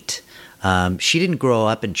 2008. She didn't grow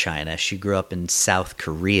up in China. She grew up in South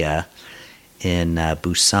Korea, in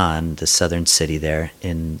Busan, the southern city there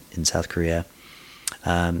in South Korea.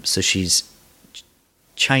 So she's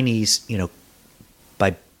Chinese,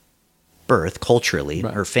 by birth, culturally,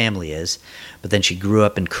 right. Her family is, but then she grew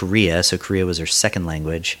up in Korea, so Korea was her second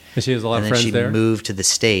language. And she has a lot of friends there? And then she moved to the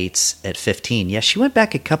States at 15. Yeah, she went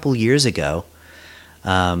back a couple years ago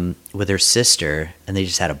with her sister, and they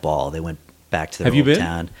just had a ball. They went back to their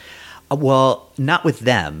hometown. Well, not with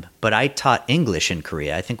them, but I taught English in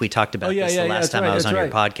Korea. I think we talked about this the last time I was on your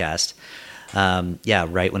podcast.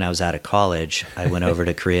 Right when I was out of college, I went over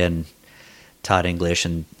to Korea and taught English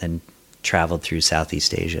and traveled through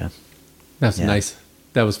Southeast Asia. That's nice.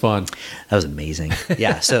 That was fun. That was amazing.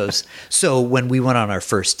 Yeah. So when we went on our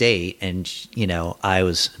first date, and I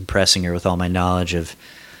was impressing her with all my knowledge of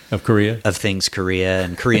Korea, of things Korea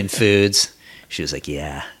and Korean foods, she was like,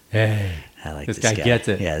 "Yeah, hey, I like this guy gets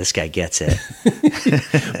it. Yeah, this guy gets it."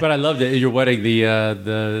 But I loved it. At your wedding,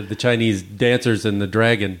 the Chinese dancers and the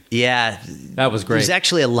dragon. Yeah, that was great. There's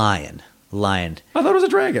actually a lion. I thought it was a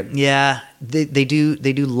dragon. Yeah, they do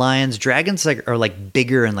lions. Dragons are like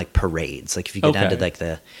bigger in like parades. Like if you go down to like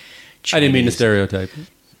the Chinese, I didn't mean to stereotype.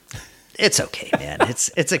 It's okay, man.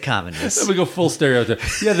 It's a commonness. Let me go full stereotype.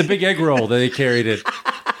 Yeah, the big egg roll that they carried it.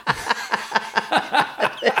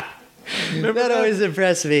 That always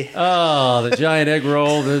impressed me. Oh, the giant egg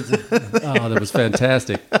roll. That was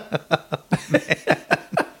fantastic.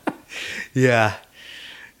 Yeah.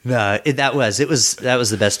 No, that was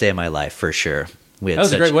the best day of my life for sure. That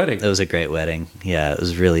was a great wedding. It was a great wedding. Yeah, it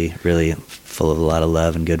was really, really full of a lot of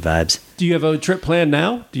love and good vibes. Do you have a trip planned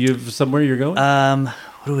now? Do you have somewhere you're going? What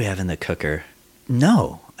do we have in the cooker?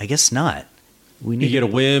 No, I guess not. We need you get a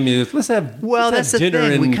whim. Let's have that's dinner the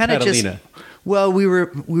thing. in We kind of just Catalina. Well, we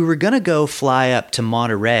were gonna go fly up to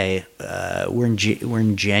Monterey. We're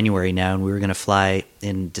in January now, and we were gonna fly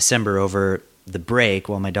in December over the break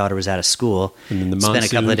while my daughter was out of school. And then the spent a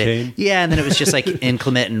couple of days. monsoon came? Yeah, and then it was just like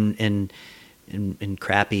inclement and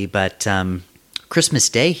crappy. But Christmas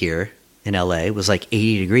Day here in LA was like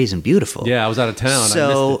 80 degrees and beautiful. Yeah, I was out of town. I missed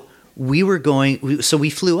So it. we were going. So we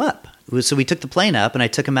flew up. So we took the plane up, and I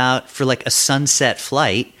took him out for like a sunset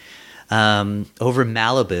flight over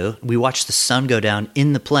Malibu. We watched the sun go down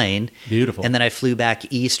in the plane. Beautiful. And then I flew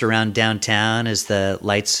back east around downtown as the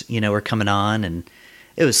lights, were coming on, and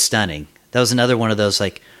it was stunning. That was another one of those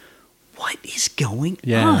like, what is going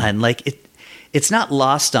on? Like it's not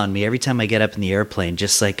lost on me every time I get up in the airplane.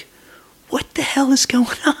 Just like, what the hell is going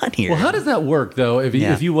on here? Well, how does that work though?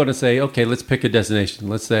 If you want to say, okay, let's pick a destination.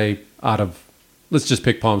 Let's say let's just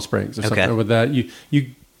pick Palm Springs or something. Okay. Or with that,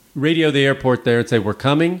 you radio the airport there and say we're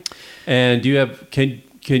coming. And do you have can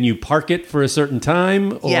you park it for a certain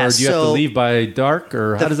time, or do you have to leave by dark,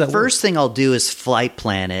 or how does that work? The first thing I'll do is flight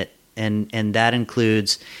plan it, and that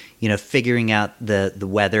includes, figuring out the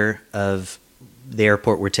weather of the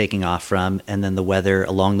airport we're taking off from, and then the weather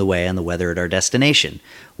along the way and the weather at our destination.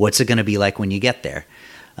 What's it going to be like when you get there?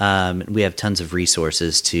 We have tons of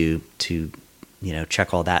resources to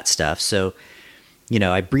check all that stuff. So,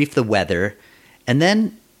 I brief the weather, and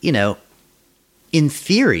then, in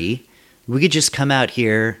theory, we could just come out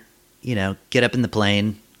here, get up in the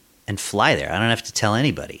plane and fly there. I don't have to tell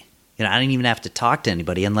anybody. I don't even have to talk to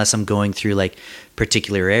anybody unless I'm going through like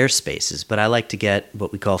particular airspaces. But I like to get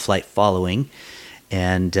what we call flight following.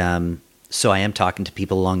 And so I am talking to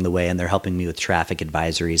people along the way, and they're helping me with traffic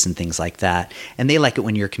advisories and things like that. And they like it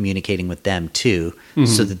when you're communicating with them too,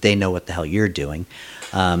 so that they know what the hell you're doing.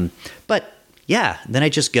 But yeah, then I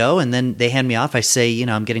just go, and then they hand me off. I say,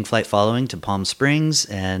 I'm getting flight following to Palm Springs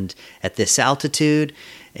and at this altitude.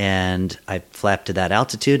 And I flap to that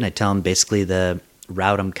altitude, and I tell them basically the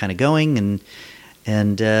route I'm kind of going,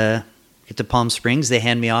 and get to Palm Springs. They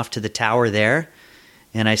hand me off to the tower there,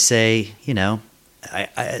 and I say,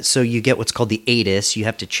 so you get what's called the ATIS. You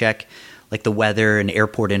have to check like the weather and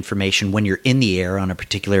airport information when you're in the air on a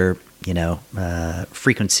particular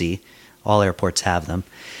frequency. All airports have them,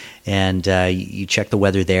 and you check the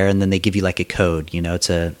weather there, and then they give you like a code. It's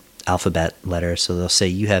a alphabet letter, so they'll say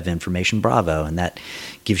you have information Bravo, and that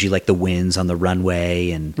gives you like the winds on the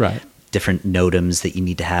runway and different NOTAMs that you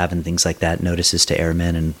need to have and things like that, notices to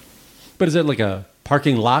airmen. But is it like a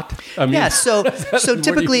parking lot? I mean, yeah, so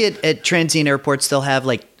typically at transient airports, they'll have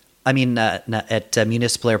at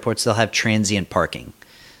municipal airports, they'll have transient parking.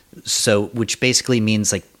 So, which basically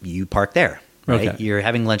means like you park there, right? Okay. You're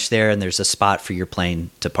having lunch there, and there's a spot for your plane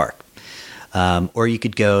to park. Or you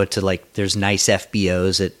could go to there's nice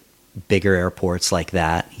FBOs at bigger airports like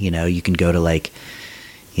that. You can go to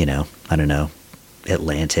I don't know,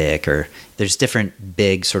 Atlantic, or there's different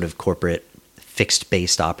big sort of corporate fixed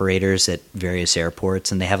based operators at various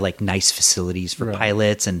airports, and they have like nice facilities for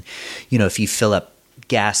pilots. And, if you fill up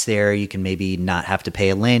gas there, you can maybe not have to pay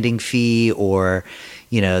a landing fee, or,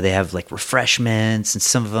 they have like refreshments, and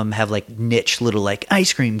some of them have like niche little like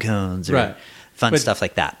ice cream cones or fun stuff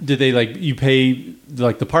like that. Do they you pay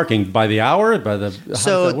like the parking by the hour?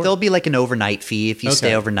 So there'll be like an overnight fee if you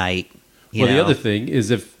stay overnight. The other thing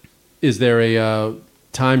is is there a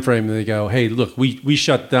time frame that they go, hey, look, we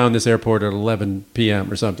shut down this airport at 11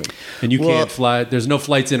 p.m. or something, and you can't fly. There's no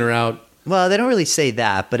flights in or out. Well, they don't really say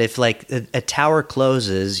that, but if like a tower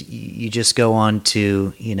closes, you just go on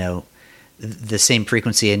to the same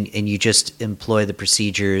frequency, and you just employ the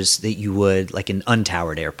procedures that you would like an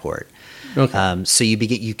untowered airport. Okay. So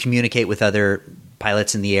you communicate with other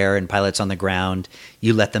pilots in the air and pilots on the ground.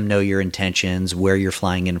 You let them know your intentions, where you're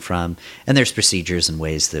flying in from, and there's procedures and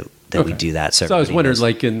ways that we do that. So I was wondering,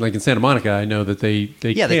 like in Santa Monica, I know that they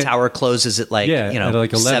the tower closes at like at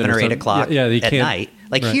like 7 or 8 o'clock at night.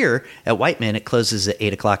 Like here at Whiteman, it closes at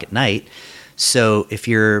 8 o'clock at night. So if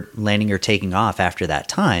you're landing or taking off after that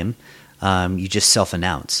time, you just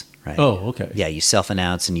self-announce, right? Oh, okay. Yeah, you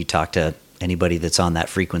self-announce, and you talk to anybody that's on that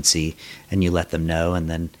frequency, and you let them know, and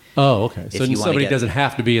then. Oh, okay. So somebody doesn't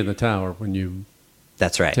have to be in the tower when you.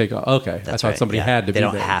 That's right. Take off. Okay, That's I thought somebody had to be. They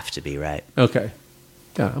don't there. have to be, right? Okay.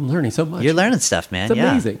 God, I'm learning so much. You're learning stuff, man. It's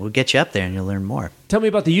amazing. We'll get you up there and you'll learn more. Tell me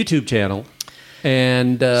about the YouTube channel.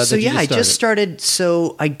 And I just started.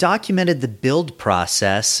 So I documented the build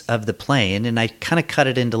process of the plane, and I kind of cut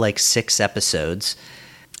it into like 6 episodes.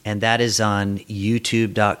 And that is on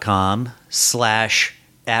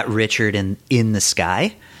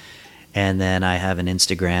youtube.com/@RichardInTheSky. And then I have an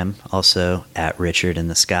Instagram also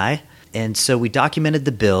 @RichardInTheSky. And so we documented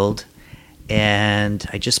the build, and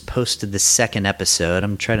I just posted the 2nd episode.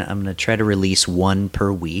 I'm going to try to release 1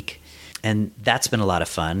 per week. And that's been a lot of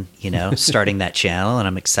fun, starting that channel, and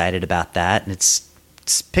I'm excited about that. And it's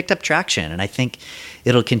picked up traction, and I think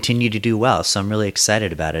it'll continue to do well. So I'm really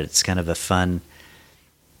excited about it. It's kind of a fun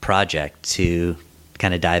project to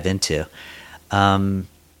kind of dive into.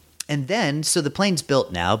 And then, so the plane's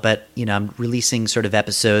built now, but, I'm releasing sort of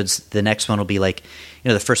episodes. The next one will be like,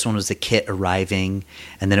 the first one was the kit arriving,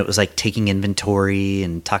 and then it was like taking inventory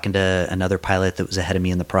and talking to another pilot that was ahead of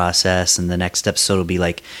me in the process. And the next episode will be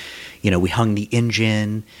like, we hung the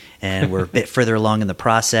engine and we're a bit further along in the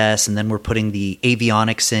process, and then we're putting the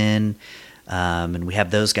avionics in, and we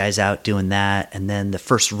have those guys out doing that. And then the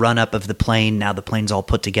first run up of the plane, now the plane's all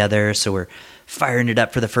put together, so we're firing it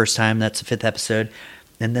up for the first time. That's the 5th episode.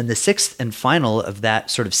 And then the 6th and final of that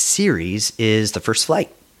sort of series is the first flight.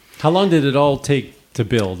 How long did it all take to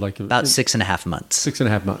build? Like about 6.5 months.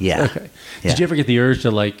 6.5 months. Yeah. Okay. Did you ever get the urge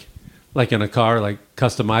to like in a car, like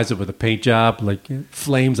customize it with a paint job, like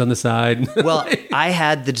flames on the side? Well, I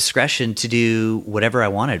had the discretion to do whatever I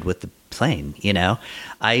wanted with the plane.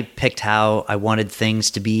 I picked how I wanted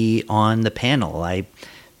things to be on the panel. I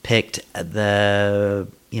picked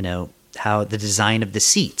how the design of the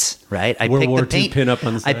seats, right? I World picked War the paint II pin up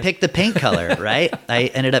on the side. I picked the paint color, right?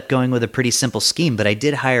 I ended up going with a pretty simple scheme, but I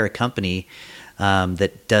did hire a company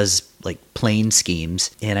that does like plane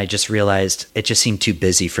schemes, and I just realized it just seemed too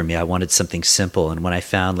busy for me. I wanted something simple, and when I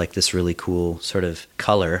found like this really cool sort of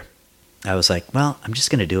color, I was like, well, I'm just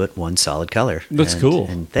going to do it one solid color. That's cool.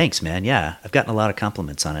 And thanks, man. Yeah, I've gotten a lot of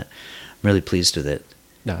compliments on it. I'm really pleased with it.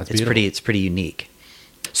 No, it's pretty unique.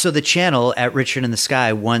 So the channel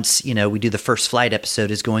 @RichardInTheSky, once we do the first flight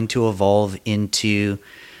episode, is going to evolve into,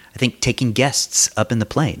 I think, taking guests up in the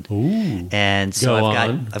plane. Ooh. And so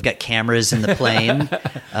I've got cameras in the plane,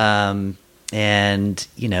 and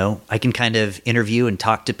I can kind of interview and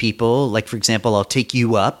talk to people. Like, for example, I'll take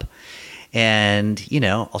you up, and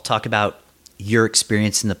I'll talk about your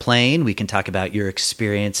experience in the plane. We can talk about your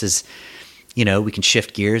experiences. We can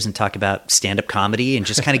shift gears and talk about stand-up comedy and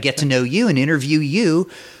just kind of get to know you and interview you.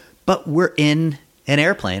 But we're in an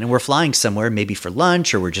airplane and we're flying somewhere, maybe for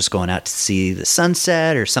lunch, or we're just going out to see the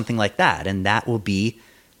sunset or something like that. And that will be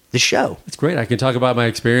the show. It's great. I can talk about my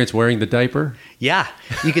experience wearing the diaper. Yeah,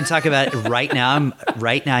 you can talk about it right now. I'm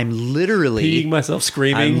literally peeing myself,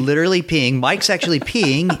 screaming. I'm literally peeing. Mike's actually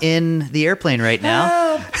peeing in the airplane right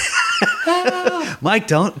now. Mike,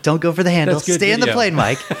 don't go for the handle. Stay in the plane,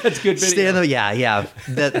 Mike. That's good video. Stay in the yeah.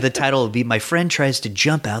 The title will be "My Friend Tries to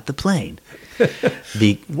Jump Out the Plane."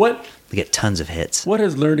 We get tons of hits. What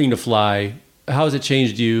has learning to fly? How has it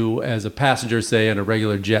changed you as a passenger, say, on a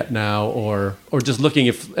regular jet now, or just looking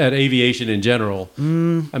at aviation in general?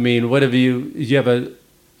 I mean, what have you? Do you have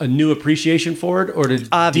a new appreciation for it, or to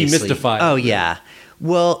demystify it? Oh yeah.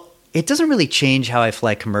 Well, it doesn't really change how I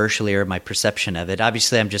fly commercially or my perception of it.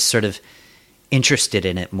 Obviously, I'm just sort of interested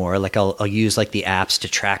in it more. Like I'll use like the apps to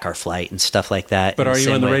track our flight and stuff like that. But are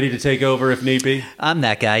you on the ready to take over if need be? I'm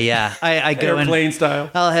that guy, yeah. I go airplane style.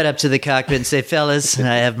 I'll head up to the cockpit and say, fellas,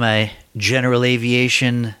 I have my general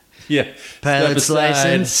aviation pilot's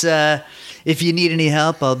license. If you need any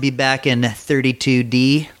help, I'll be back in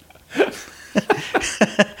 32D.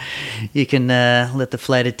 You can let the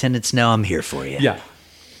flight attendants know I'm here for you. Yeah.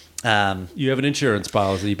 You have an insurance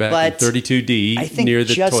policy back in 32D near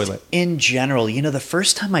the toilet. In general, the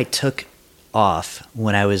first time I took off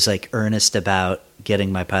when I was like earnest about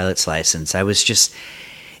getting my pilot's license, I was just,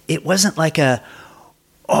 it wasn't like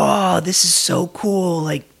this is so cool.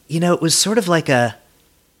 Like, it was sort of like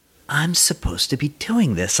I'm supposed to be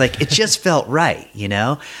doing this. Like, it just felt right,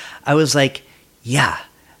 I was like, yeah,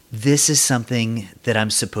 this is something that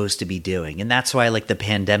I'm supposed to be doing. And that's why like the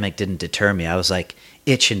pandemic didn't deter me. I was like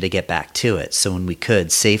itching to get back to it. So when we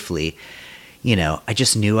could safely, I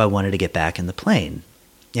just knew I wanted to get back in the plane.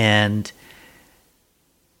 And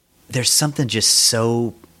there's something just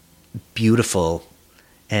so beautiful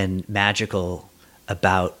and magical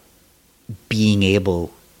about being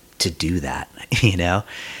able to do that,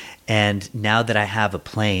 And now that I have a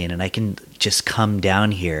plane and I can just come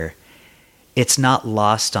down here, it's not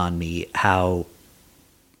lost on me how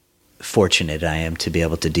fortunate I am to be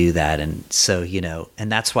able to do that. And so,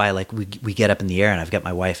 and that's why like we get up in the air and I've got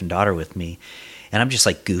my wife and daughter with me and I'm just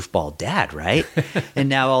like goofball dad, right? And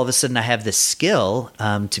now all of a sudden I have this skill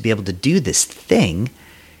to be able to do this thing.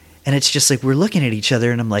 And it's just like we're looking at each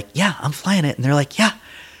other and I'm like, yeah, I'm flying it. And they're like, yeah,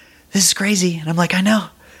 this is crazy. And I'm like, I know.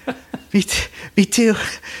 Me too.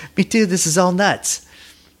 This is all nuts.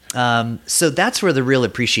 So that's where the real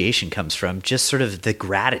appreciation comes from. Just sort of the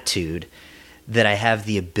gratitude that I have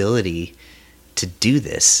the ability to do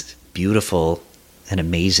this beautiful and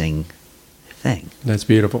amazing thing. That's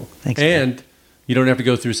beautiful. Thanks. And man. You don't have to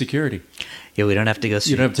go through security. Yeah, we don't have to go.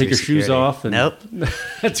 You don't have to take your shoes off. And nope.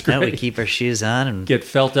 That's great. No, we keep our shoes on and get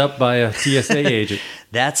felt up by a TSA agent.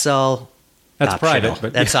 That's all. That's optional. private,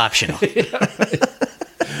 but that's optional.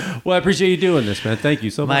 Well, I appreciate you doing this, man. Thank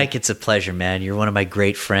you so much. Mike, it's a pleasure, man. You're one of my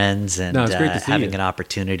great friends, and it's great to see having you. an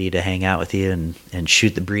opportunity to hang out with you and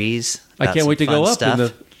shoot the breeze. I can't wait to go up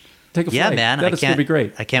and take a flight. Yeah, man. That's going to be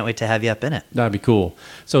great. I can't wait to have you up in it. That'd be cool.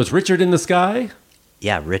 So it's Richard in the Sky?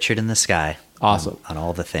 Yeah, Richard in the Sky. Awesome. On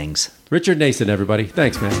all the things. Richard Nason, everybody.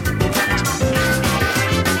 Thanks, man. Thanks.